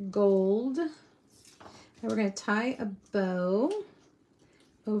 gold. And we're going to tie a bow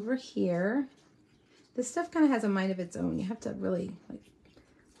over here. This stuff kind of has a mind of its own. You have to really like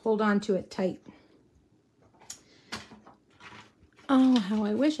hold on to it tight. Oh, how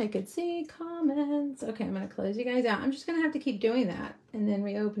I wish I could see comments. Okay, I'm going to close you guys out. I'm just going to have to keep doing that and then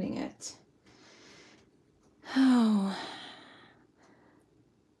reopening it. Oh.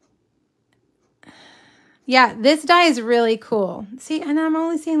 Yeah, this die is really cool. See, and I'm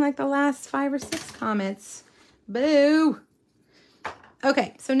only seeing like the last 5 or 6 comments. Boo.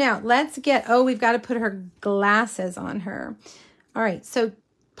 Okay, so now let's get, oh, we've got to put her glasses on her. All right, so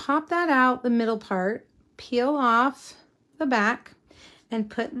pop that out, the middle part, peel off the back, and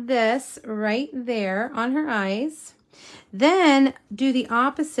put this right there on her eyes. Then do the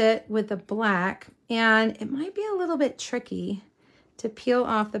opposite with the black, and it might be a little bit tricky to peel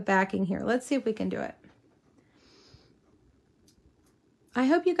off the backing here. Let's see if we can do it. I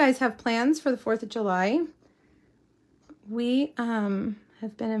hope you guys have plans for the 4th of July. We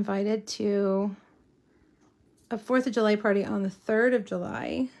have been invited to a 4th of July party on the 3rd of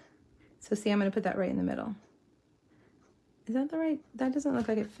July. So see, I'm going to put that right in the middle. Is that the right? That doesn't look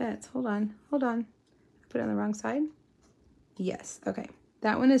like it fits. Hold on. Hold on. Put it on the wrong side. Yes. Okay.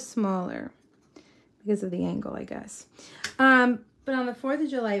 That one is smaller because of the angle, I guess. But on the 4th of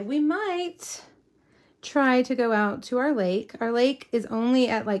July, we might try to go out to our lake. Our lake is only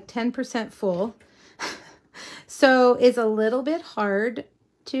at like 10% full. So it's a little bit hard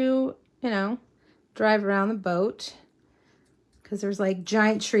to, you know, drive around the boat because there's like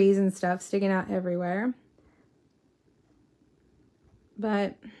giant trees and stuff sticking out everywhere.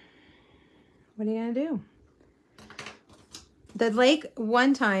 But what are you going to do? The lake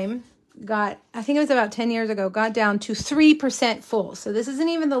one time got, I think it was about 10 years ago, got down to 3% full. So this isn't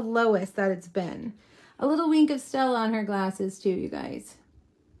even the lowest that it's been. A little wink of Stella on her glasses too, you guys.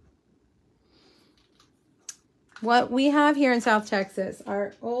 What we have here in South Texas,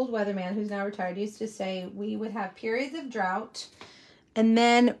 our old weatherman who's now retired used to say we would have periods of drought and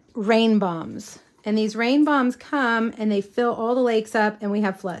then rain bombs. And these rain bombs come and they fill all the lakes up and we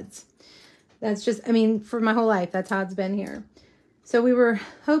have floods. That's just, I mean, for my whole life, that's how it's been here. So we were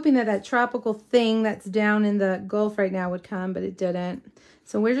hoping that that tropical thing that's down in the Gulf right now would come, but it didn't.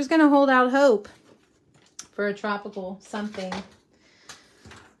 So we're just going to hold out hope for a tropical something.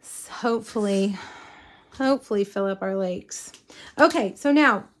 Hopefully fill up our lakes. Okay, so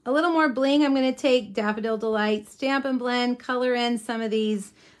now a little more bling. I'm going to take Daffodil Delight, Stamp and Blend, color in some of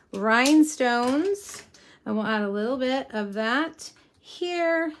these rhinestones. And we'll add a little bit of that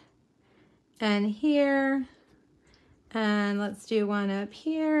here and here. And let's do one up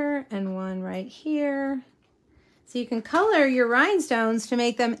here and one right here. So you can color your rhinestones to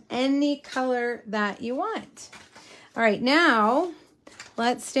make them any color that you want. All right, now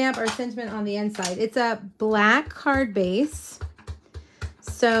let's stamp our sentiment on the inside. It's a black card base.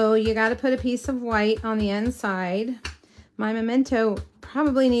 So you got to put a piece of white on the inside. My memento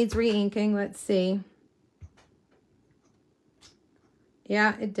probably needs re-inking. Let's see.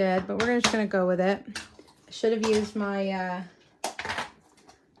 Yeah, it did, but we're just going to go with it. I should have used my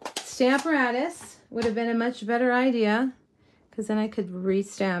Stamparatus. Would have been a much better idea because then I could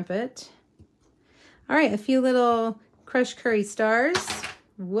re-stamp it. All right, a few little crushed curry stars.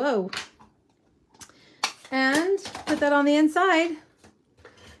 Whoa. And put that on the inside.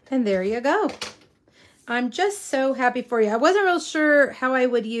 And there you go. I'm just so happy for you. I wasn't real sure how I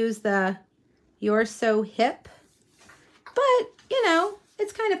would use the You're So Hip. But, you know,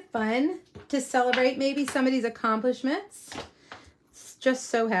 it's kind of fun to celebrate maybe somebody's accomplishments. It's just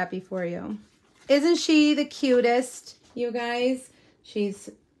so happy for you. Isn't she the cutest, you guys? She's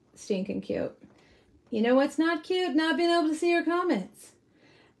stinking cute. You know what's not cute? Not being able to see her comments.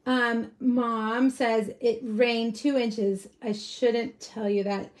 Mom says it rained 2 inches. I shouldn't tell you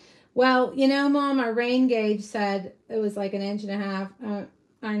that. Well, you know, Mom, our rain gauge said it was like 1.5 inches.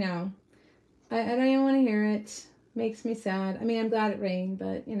 I know. I don't even want to hear it. Makes me sad. I mean, I'm glad it rained,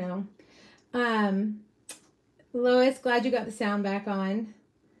 but, you know. Lois, glad you got the sound back on.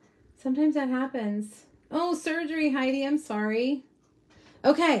 Sometimes that happens. Oh, surgery, Heidi. I'm sorry.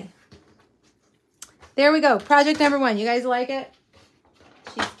 Okay. There we go. Project number 1. You guys like it?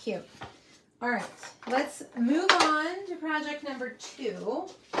 She's cute. All right. Let's move on to project number 2.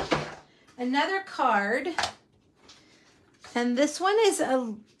 Another card. And this one is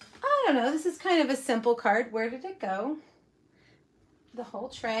I don't know. This is kind of a simple card. Where did it go? The whole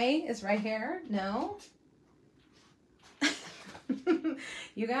tray is right here. No.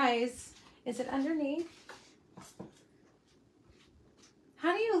 You guys, is it underneath?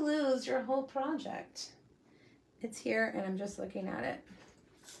 How do you lose your whole project? It's here and I'm just looking at it.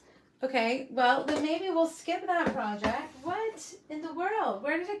 Okay, well, then maybe we'll skip that project. What in the world?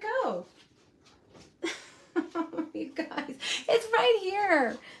 Where did it go? You guys, it's right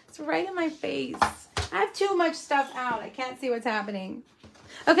here. It's right in my face. I have too much stuff out. I can't see what's happening.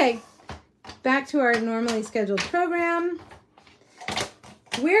 Okay, back to our normally scheduled program.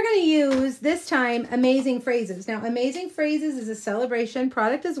 We're going to use, this time, Amazing Phrases. Now, Amazing Phrases is a celebration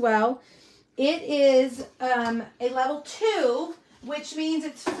product as well. It is a level 2, which means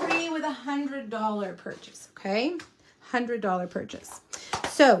it's free with a $100 purchase, okay? $100 purchase.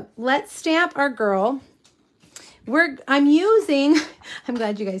 So, let's stamp our girl. I'm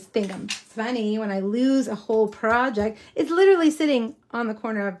glad you guys think I'm funny when I lose a whole project. It's literally sitting on the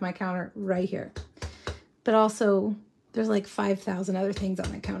corner of my counter right here. But also, there's like 5,000 other things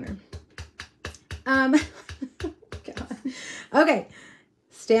on my counter. God. Okay,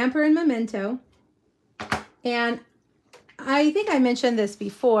 Stamper and Memento. And I think I mentioned this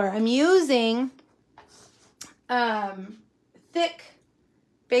before. I'm using thick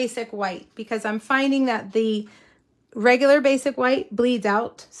basic white because I'm finding that the regular basic white bleeds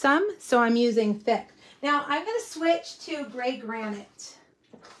out some, so I'm using thick. Now I'm going to switch to gray granite.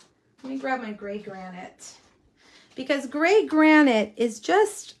 Let me grab my gray granite because gray granite is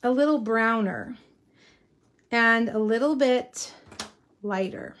just a little browner and a little bit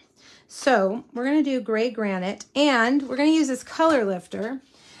lighter. So we're going to do gray granite and we're going to use this color lifter.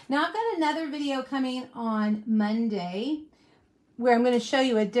 Now I've got another video coming on Monday where I'm going to show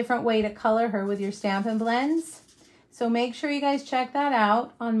you a different way to color her with your Stampin' Blends. So make sure you guys check that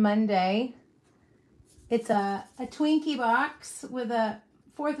out on Monday. It's a Twinkie box with a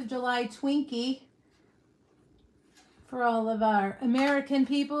 4th of July Twinkie for all of our American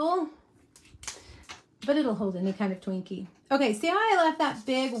people. But it'll hold any kind of Twinkie. Okay, see how I left that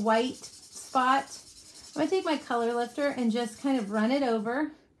big white spot? I'm going to take my color lifter and just kind of run it over.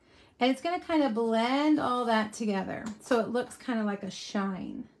 And it's going to kind of blend all that together so it looks kind of like a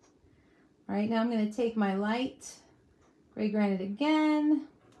shine. All right, now I'm going to take my light gray granite again,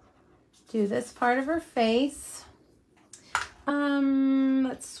 do this part of her face.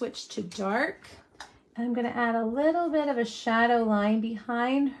 Let's switch to dark. I'm going to add a little bit of a shadow line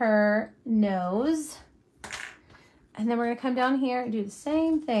behind her nose. And then we're going to come down here and do the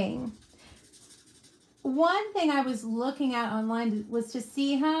same thing. One thing I was looking at online was to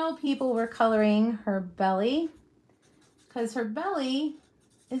see how people were coloring her belly, because her belly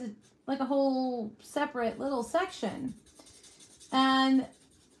is like a whole separate little section. And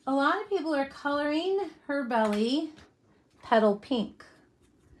a lot of people are coloring her belly petal pink.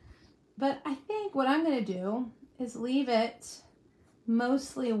 But I think what I'm going to do is leave it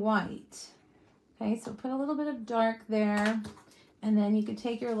mostly white. Okay, so put a little bit of dark there. And then you could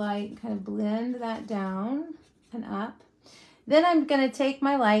take your light and kind of blend that down and up. Then I'm going to take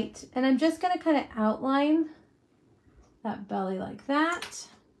my light and I'm just going to kind of outline that belly like that.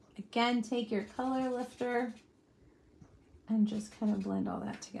 Again, take your color lifter and just kind of blend all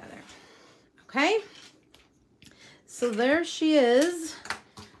that together. Okay, so there she is.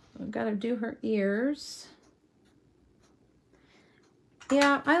 We've got to do her ears.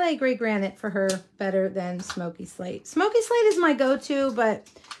 Yeah, I like gray granite for her better than smoky slate. Smoky slate is my go-to, but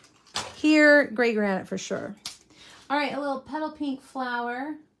here, gray granite for sure. All right, a little petal pink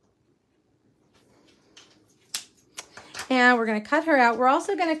flower. And we're going to cut her out. We're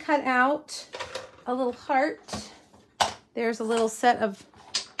also going to cut out a little heart. There's a little set of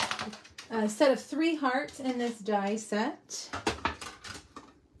 3 hearts in this die set.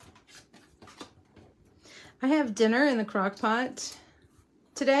 I have dinner in the crock pot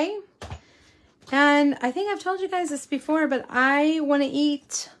today, and I think I've told you guys this before, but I want to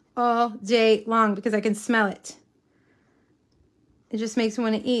eat all day long because I can smell it. It just makes me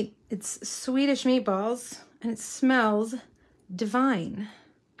want to eat. It's Swedish meatballs and it smells divine.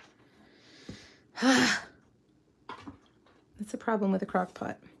 That's a problem with a crock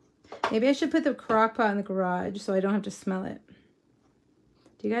pot. Maybe I should put the crock pot in the garage so I don't have to smell it.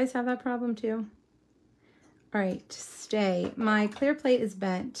 Do you guys have that problem too? All right, stay. My clear plate is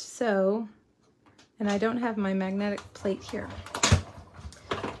bent, so, and I don't have my magnetic plate here.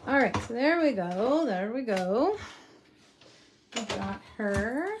 All right, so there we go, there we go. We've got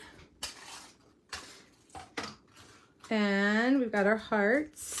her. And we've got our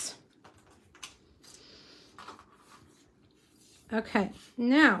hearts. Okay,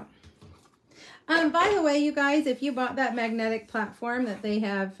 now, by the way, you guys, if you bought that magnetic platform that they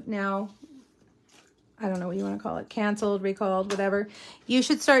have now, I don't know what you want to call it, canceled, recalled, whatever, you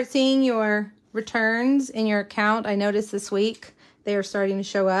should start seeing your returns in your account. I noticed this week they are starting to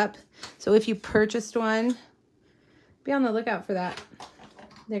show up. So if you purchased one, be on the lookout for that.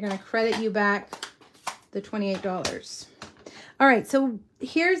 They're going to credit you back the $28. All right, so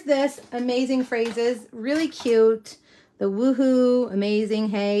here's this amazing phrases, really cute. The woohoo, amazing,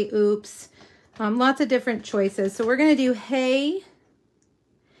 hey, oops. Lots of different choices. So we're going to do hey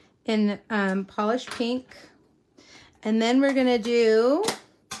in polished pink. And then we're going to do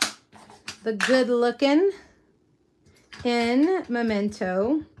the good looking in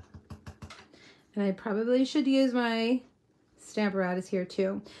memento. And I probably should use my stamp apparatus here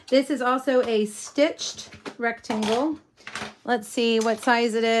too. This is also a stitched rectangle. Let's see what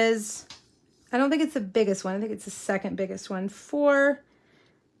size it is. I don't think it's the biggest one. I think it's the second biggest one. 4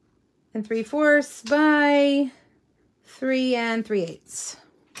 3/4 by 3 3/8.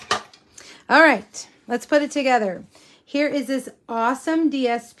 All right, let's put it together. Here is this awesome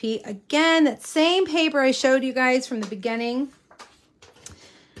DSP. Again, that same paper I showed you guys from the beginning.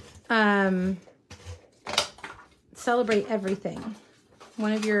 Celebrate everything.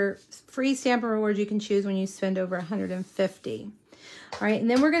 One of your free stamp rewards you can choose when you spend over 150. All right, and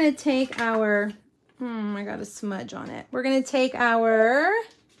then we're going to take our, I got a smudge on it. We're going to take our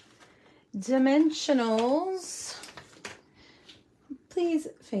dimensionals. Please,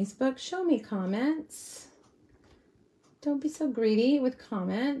 Facebook, show me comments. Don't be so greedy with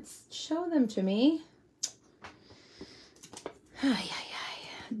comments. Show them to me.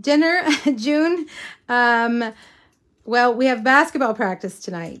 Dinner, June. Well, we have basketball practice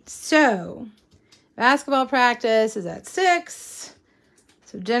tonight. So, basketball practice is at 6.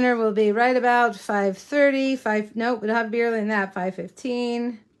 So, dinner will be right about 5:30. Nope, it'll have to be earlier than that,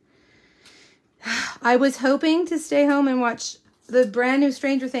 5:15. I was hoping to stay home and watch the brand new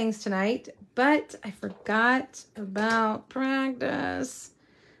Stranger Things tonight, but I forgot about practice.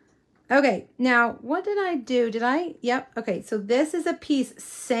 Okay, now, what did I do? Yep, okay, so this is a piece,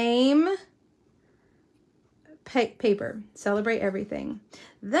 same paper, celebrate everything.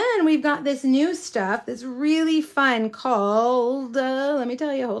 Then we've got this new stuff that's really fun called, let me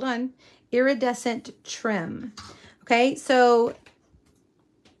tell you, hold on, iridescent trim. Okay, so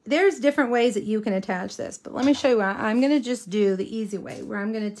there's different ways that you can attach this, but let me show you. I'm going to just do the easy way where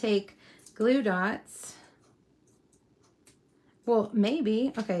I'm going to take glue dots. Well,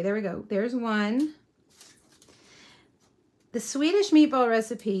 maybe. Okay, there we go. There's one. The Swedish meatball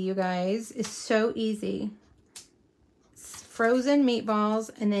recipe, you guys, is so easy. Frozen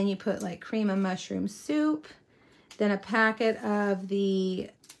meatballs, and then you put like cream of mushroom soup, then a packet of the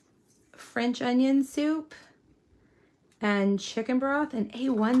French onion soup, and chicken broth, and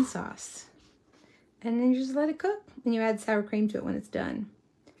A1 sauce. And then you just let it cook, and you add sour cream to it when it's done.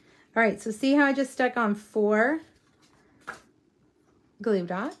 All right, so see how I just stuck on 4 glue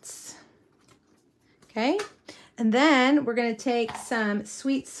dots? Okay, and then we're gonna take some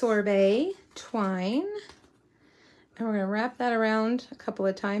sweet sorbet twine, and we're going to wrap that around a couple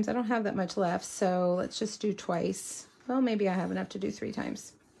of times. I don't have that much left, so let's just do twice. Well, maybe I have enough to do 3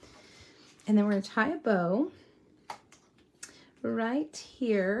 times. And then we're going to tie a bow right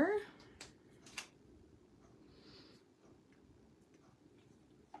here.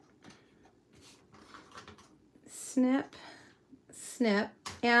 Snip, snip.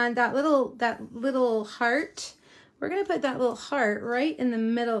 And that little heart, we're going to put that little heart right in the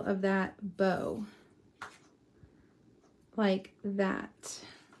middle of that bow. Like that.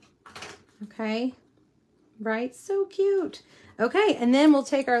 Okay, right? So cute. Okay, and then we'll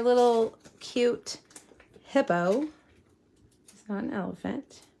take our little cute hippo, it's not an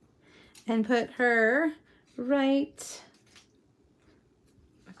elephant, and put her right,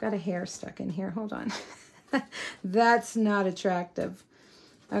 I've got a hair stuck in here, hold on. That's not attractive.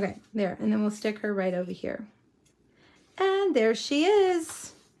 Okay, there, and then we'll stick her right over here. And there she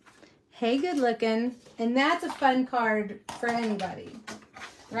is. Hey, good looking. And that's a fun card for anybody,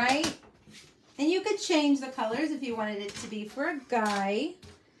 right? And you could change the colors if you wanted it to be for a guy.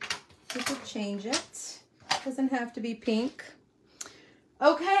 You could change it. Doesn't have to be pink.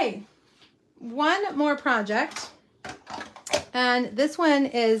 Okay, one more project. And this one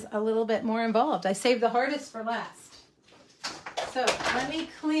is a little bit more involved. I saved the hardest for last. So let me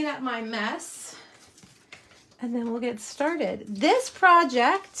clean up my mess and then we'll get started. This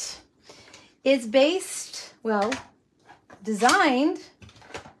project is based, well, designed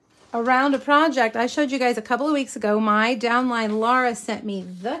around a project I showed you guys a couple of weeks ago. My downline Laura sent me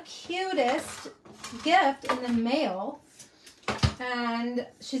the cutest gift in the mail. And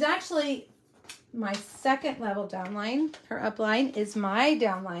she's actually my second level downline. Her upline is my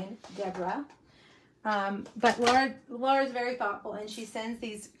downline, Deborah. But Laura's very thoughtful, and she sends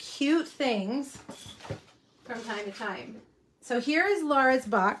these cute things from time to time. So here is Laura's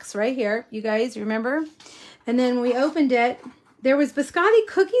box right here. You guys remember? And then when we opened it, there was biscotti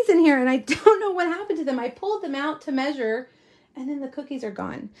cookies in here, and I don't know what happened to them. I pulled them out to measure, and then the cookies are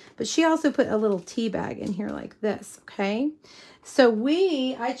gone. But she also put a little tea bag in here like this, okay? So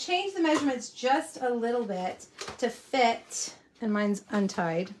I changed the measurements just a little bit to fit, and mine's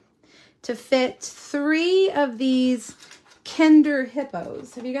untied, to fit 3 of these Kinder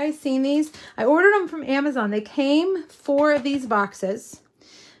Hippos. Have you guys seen these? I ordered them from Amazon. They came 4 of these boxes.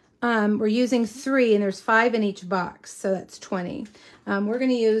 We're using 3, and there's 5 in each box, so that's 20. We're going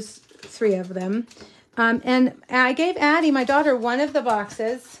to use 3 of them. And I gave Addie, my daughter, one of the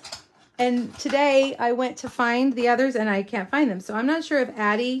boxes, and today I went to find the others, and I can't find them. So I'm not sure if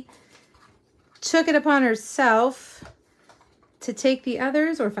Addie took it upon herself to take the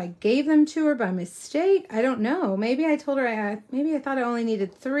others, or if I gave them to her by mistake. I don't know. Maybe I told her maybe I thought I only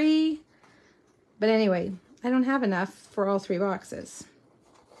needed 3. But anyway, I don't have enough for all 3 boxes.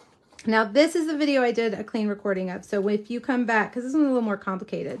 Now, this is the video I did a clean recording of. So if you come back, because this is a little more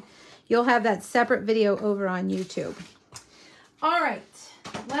complicated, you'll have that separate video over on YouTube. All right,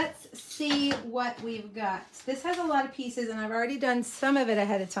 let's see what we've got. This has a lot of pieces, and I've already done some of it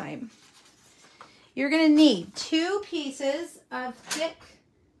ahead of time. You're going to need 2 pieces of thick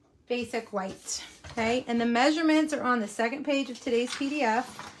basic white, okay? And the measurements are on the second page of today's PDF.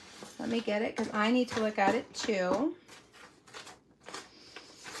 Let me get it, because I need to look at it too.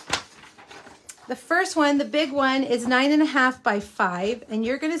 The first one, the big one, is 9.5 by 5, and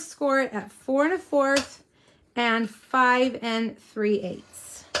you're going to score it at 4 1/4 and 5 3/8.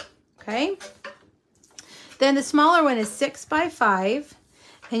 Okay? Then the smaller one is 6 by 5,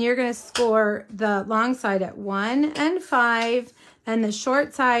 and you're going to score the long side at 1 and 5, and the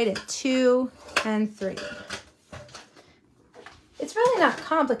short side at 2 and 3. It's really not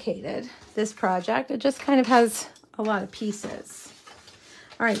complicated, this project. It just kind of has a lot of pieces.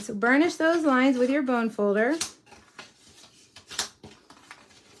 All right, so burnish those lines with your bone folder.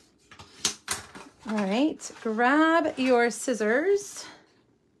 All right, grab your scissors,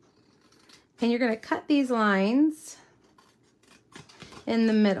 and you're going to cut these lines in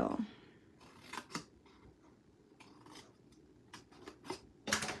the middle.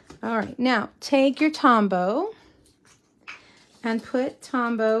 All right, now take your Tombow and put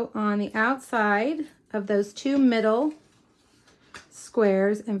Tombow on the outside of those 2 middle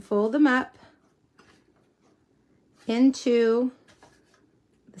squares and fold them up into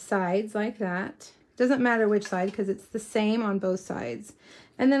the sides like that. Doesn't matter which side, because it's the same on both sides.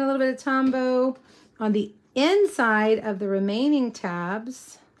 And then a little bit of Tombow on the inside of the remaining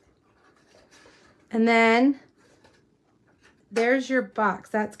tabs. And then there's your box.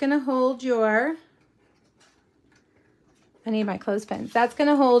 That's going to hold your, I need my clothespins. That's going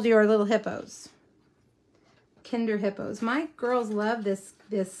to hold your little hippos. Kinder Hippos. My girls love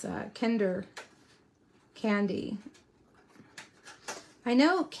this Kinder candy. I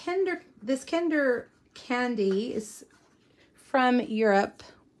know this Kinder candy is from Europe.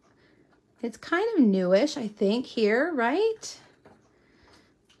 It's kind of newish, I think, here, right?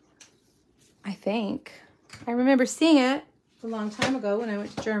 I think. I remember seeing it a long time ago when I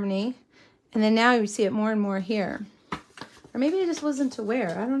went to Germany, and then now you see it more and more here. Or maybe it just wasn't to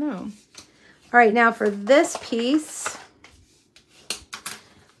wear. I don't know. All right, now for this piece,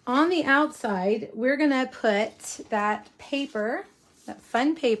 on the outside, we're going to put that paper, that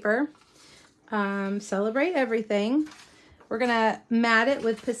fun paper, Celebrate Everything. We're going to mat it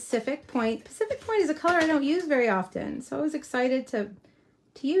with Pacific Point. Pacific Point is a color I don't use very often, so I was excited to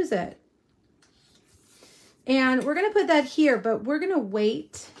use it. And we're going to put that here, but we're going to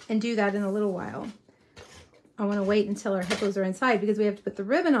wait and do that in a little while. I want to wait until our hippos are inside because we have to put the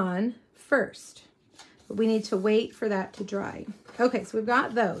ribbon on first. But we need to wait for that to dry. Okay, so we've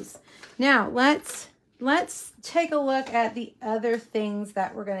got those. Now, let's take a look at the other things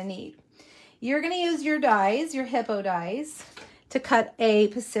that we're going to need. You're going to use your dies, your hippo dies, to cut a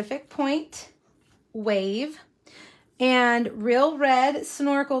Pacific Point wave and real red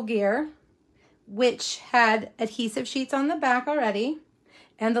snorkel gear, which had adhesive sheets on the back already,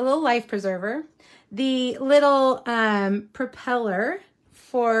 and the little life preserver, the little propeller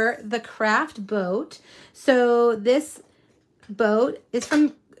for the craft boat. So this boat is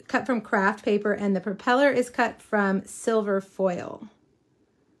cut from craft paper, and the propeller is cut from silver foil.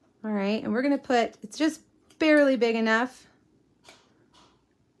 All right, and we're going to put, it's just barely big enough.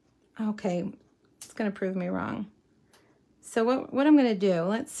 Okay, it's going to prove me wrong. So what I'm gonna do,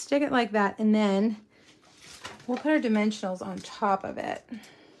 let's stick it like that, and then we'll put our dimensionals on top of it.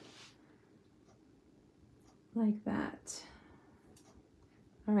 Like that.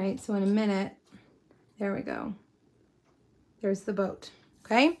 All right, so in a minute, there we go. There's the boat,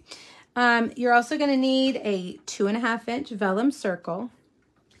 okay? You're also gonna need a 2.5-inch vellum circle.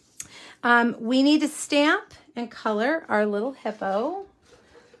 We need to stamp and color our little hippo.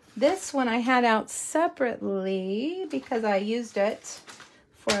 This one I had out separately because I used it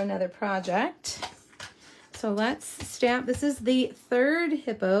for another project. So let's stamp. This is the 3rd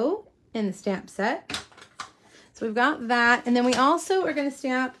hippo in the stamp set. So we've got that. And then we also are going to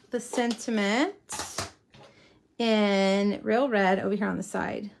stamp the sentiment in real red over here on the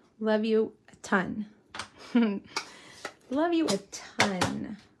side. Love you a ton. Love you a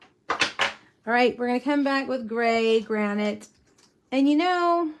ton. All right, we're going to come back with gray granite. And you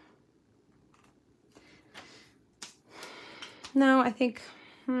know, no, I think,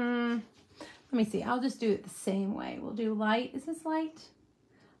 let me see. I'll just do it the same way. We'll do light. Is this light?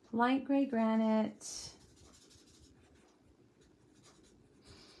 Light gray granite.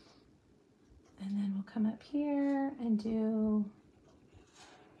 And then we'll come up here and do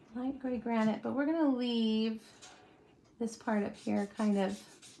light gray granite, but we're gonna leave this part up here kind of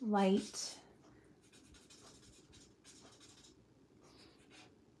light.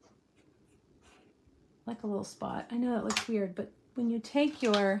 Like a little spot. I know that looks weird, but when you take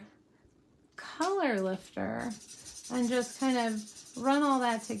your color lifter and just kind of run all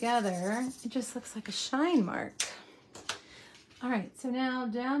that together, it just looks like a shine mark. All right, so now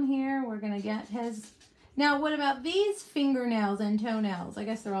down here, we're gonna get his, now what about these fingernails and toenails? I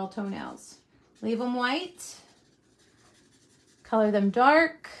guess they're all toenails. Leave them white, color them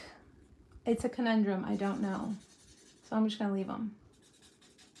dark. It's a conundrum, I don't know. So I'm just gonna leave them.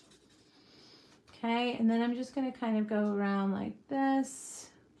 Okay, and then I'm just gonna kind of go around like this.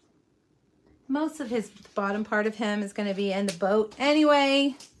 Most of his bottom part of him is gonna be in the boat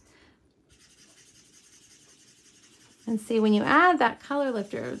anyway. And see, when you add that color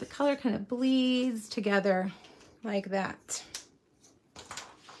lifter, the color kind of bleeds together like that.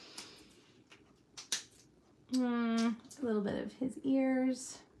 A little bit of his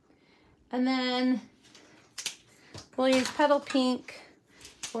ears. And then we'll use petal pink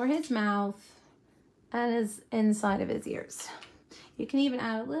for his mouth and his inside of his ears. You can even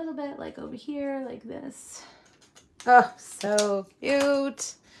add a little bit like over here, like this. Oh, so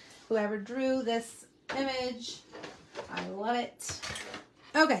cute. Whoever drew this image, I love it.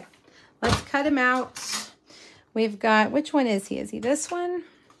 Okay, let's cut him out. We've got, which one is he? Is he this one?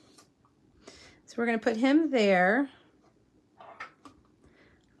 So we're gonna put him there,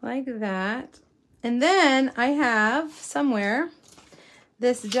 like that. And then I have somewhere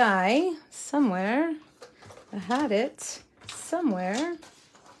this die, somewhere, I had it somewhere,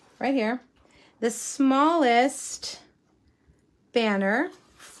 right here, the smallest banner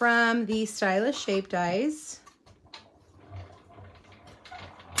from the Stylish Shape dies.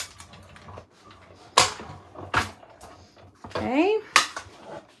 Okay.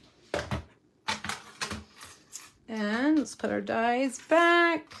 And let's put our dies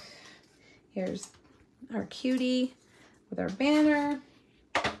back. Here's our cutie with our banner.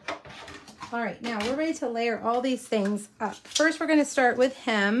 All right, now we're ready to layer all these things up. First, we're gonna start with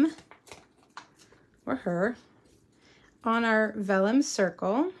him or her on our vellum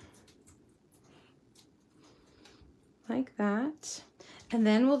circle, like that. And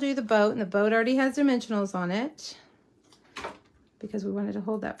then we'll do the boat, and the boat already has dimensionals on it because we wanted to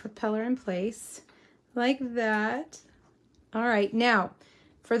hold that propeller in place, like that. All right, now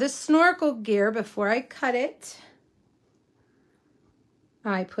for the snorkel gear, before I cut it,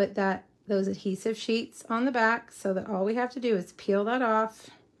 I put those adhesive sheets on the back so that all we have to do is peel that off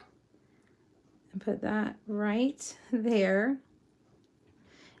and put that right there.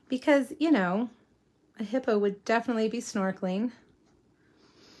 Because, you know, a hippo would definitely be snorkeling.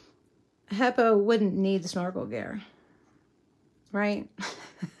 A hippo wouldn't need snorkel gear, right?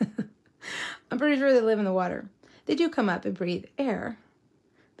 I'm pretty sure they live in the water. They do come up and breathe air,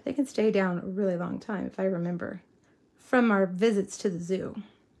 but they can stay down a really long time, if I remember, from our visits to the zoo.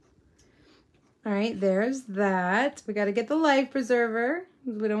 All right, there's that. We got to get the life preserver.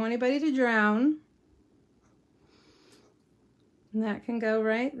 We don't want anybody to drown. And that can go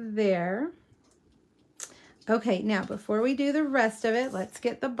right there. Okay, now before we do the rest of it, let's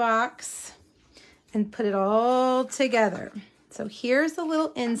get the box and put it all together. So here's the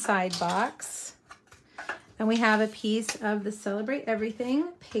little inside box. And we have a piece of the Celebrate Everything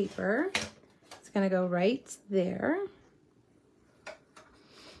paper. It's gonna go right there.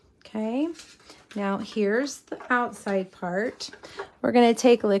 Okay, Now here's the outside part. We're going to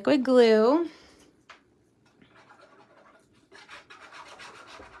take liquid glue.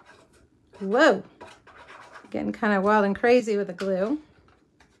 Whoa, getting kind of wild and crazy with the glue. And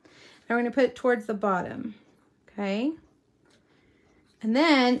we're going to put it towards the bottom, okay? And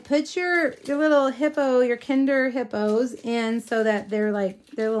then put your little hippo, your Kinder hippos in so that they're like,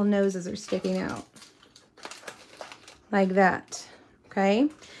 their little noses are sticking out. Like that, okay?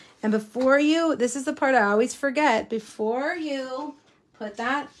 And before you, this is the part I always forget, before you put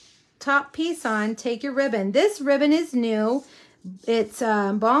that top piece on, take your ribbon. This ribbon is new. It's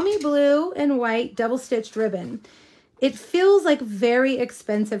balmy blue and white double stitched ribbon. It feels like very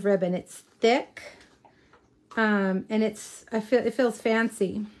expensive ribbon. It's thick, and it feels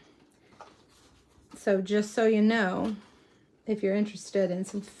fancy. So just so you know, if you're interested in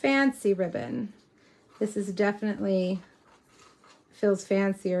some fancy ribbon, this is definitely feels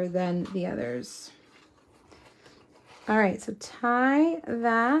fancier than the others. All right, so tie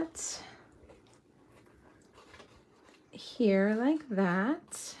that here like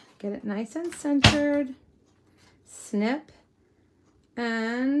that. Get it nice and centered. Snip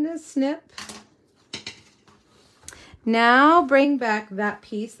and snip. Now bring back that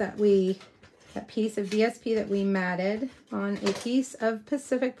piece of DSP that we matted on a piece of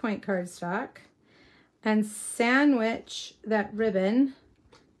Pacific Point cardstock and sandwich that ribbon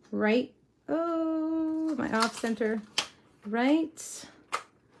right, oh, my off center, right,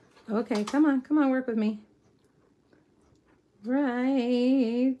 okay, come on, work with me.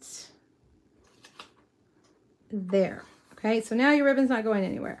 Right there. Okay, so now your ribbon's not going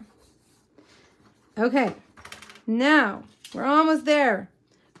anywhere. Okay, now we're almost there.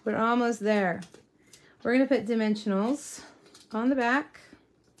 We're almost there. We're going to put dimensionals on the back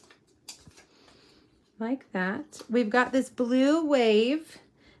like that. We've got this blue wave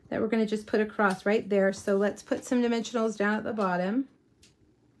that we're going to just put across right there. So let's put some dimensionals down at the bottom.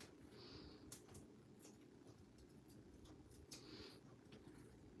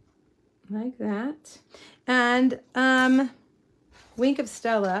 Like that. And Wink of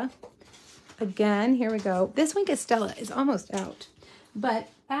Stella, again, here we go. This Wink of Stella is almost out, but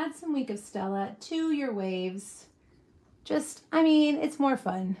add some Wink of Stella to your waves. Just, I mean, it's more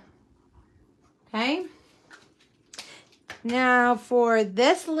fun. Okay. Now for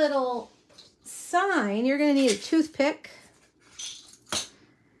this little sign, you're going to need a toothpick.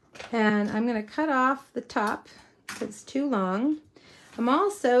 And I'm going to cut off the top because it's too long. I'm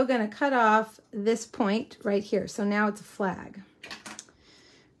also going to cut off this point right here. So now it's a flag.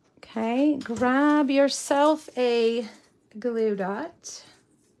 Okay, grab yourself a glue dot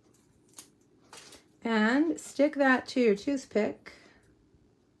and stick that to your toothpick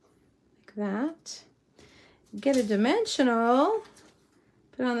like that. Get a dimensional,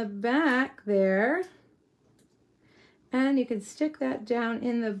 put on the back there, and you can stick that down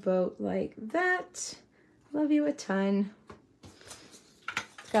in the boat like that. Love you a ton.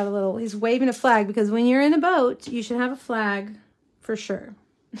 Got a little, he's waving a flag because when you're in a boat, you should have a flag for sure.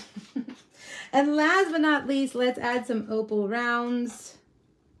 And last but not least, let's add some opal rounds,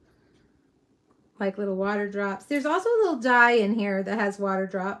 like little water drops. There's also a little die in here that has water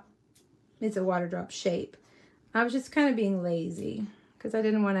drop. It's a water drop shape. I was just kind of being lazy because I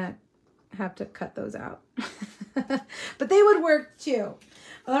didn't want to have to cut those out. But they would work too.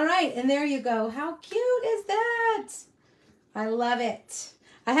 All right, and there you go. How cute is that? I love it.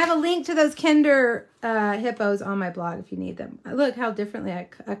 I have a link to those Kinder hippos on my blog if you need them. Look how differently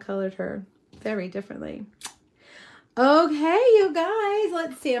I colored her. Very differently. Okay, you guys,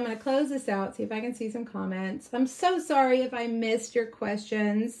 let's see. I'm going to close this out, see if I can see some comments. I'm so sorry if I missed your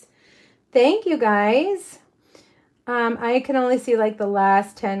questions. Thank you, guys. I can only see like the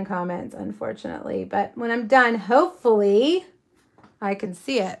last 10 comments, unfortunately. But when I'm done, hopefully, I can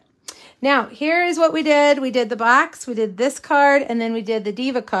see it. Now, here is what we did. We did the box, we did this card, and then we did the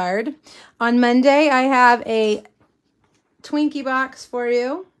Diva card. On Monday, I have a Twinkie box for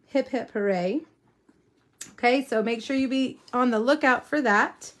you. Hip, hip, hooray. Okay, so make sure you be on the lookout for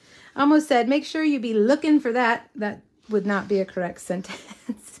that. I almost said make sure you be looking for that. That would not be a correct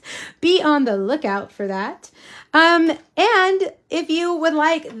sentence. Be on the lookout for that. And if you would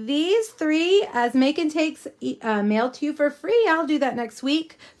like these 3 as Make and Takes mailed to you for free, I'll do that next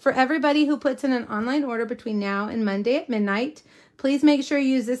week. For everybody who puts in an online order between now and Monday at midnight, please make sure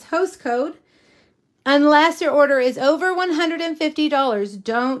you use this host code. Unless your order is over $150,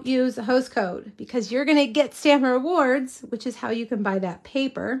 don't use the host code because you're going to get Stamp Rewards, which is how you can buy that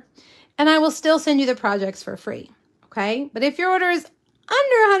paper. And I will still send you the projects for free. Okay? But if your order is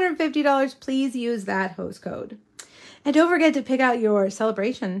under $150, please use that host code. And don't forget to pick out your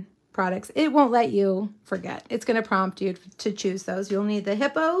celebration products. It won't let you forget. It's going to prompt you to choose those. You'll need the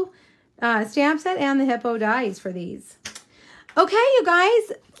Hippo stamp set and the Hippo dies for these. Okay, you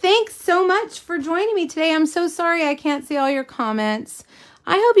guys, thanks so much for joining me today. I'm so sorry I can't see all your comments.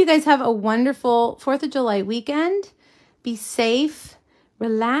 I hope you guys have a wonderful 4th of July weekend. Be safe,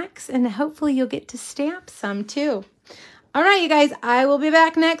 relax, and hopefully you'll get to stamp some too. All right, you guys, I will be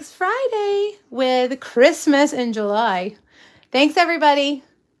back next Friday with Christmas in July. Thanks, everybody.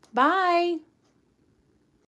 Bye.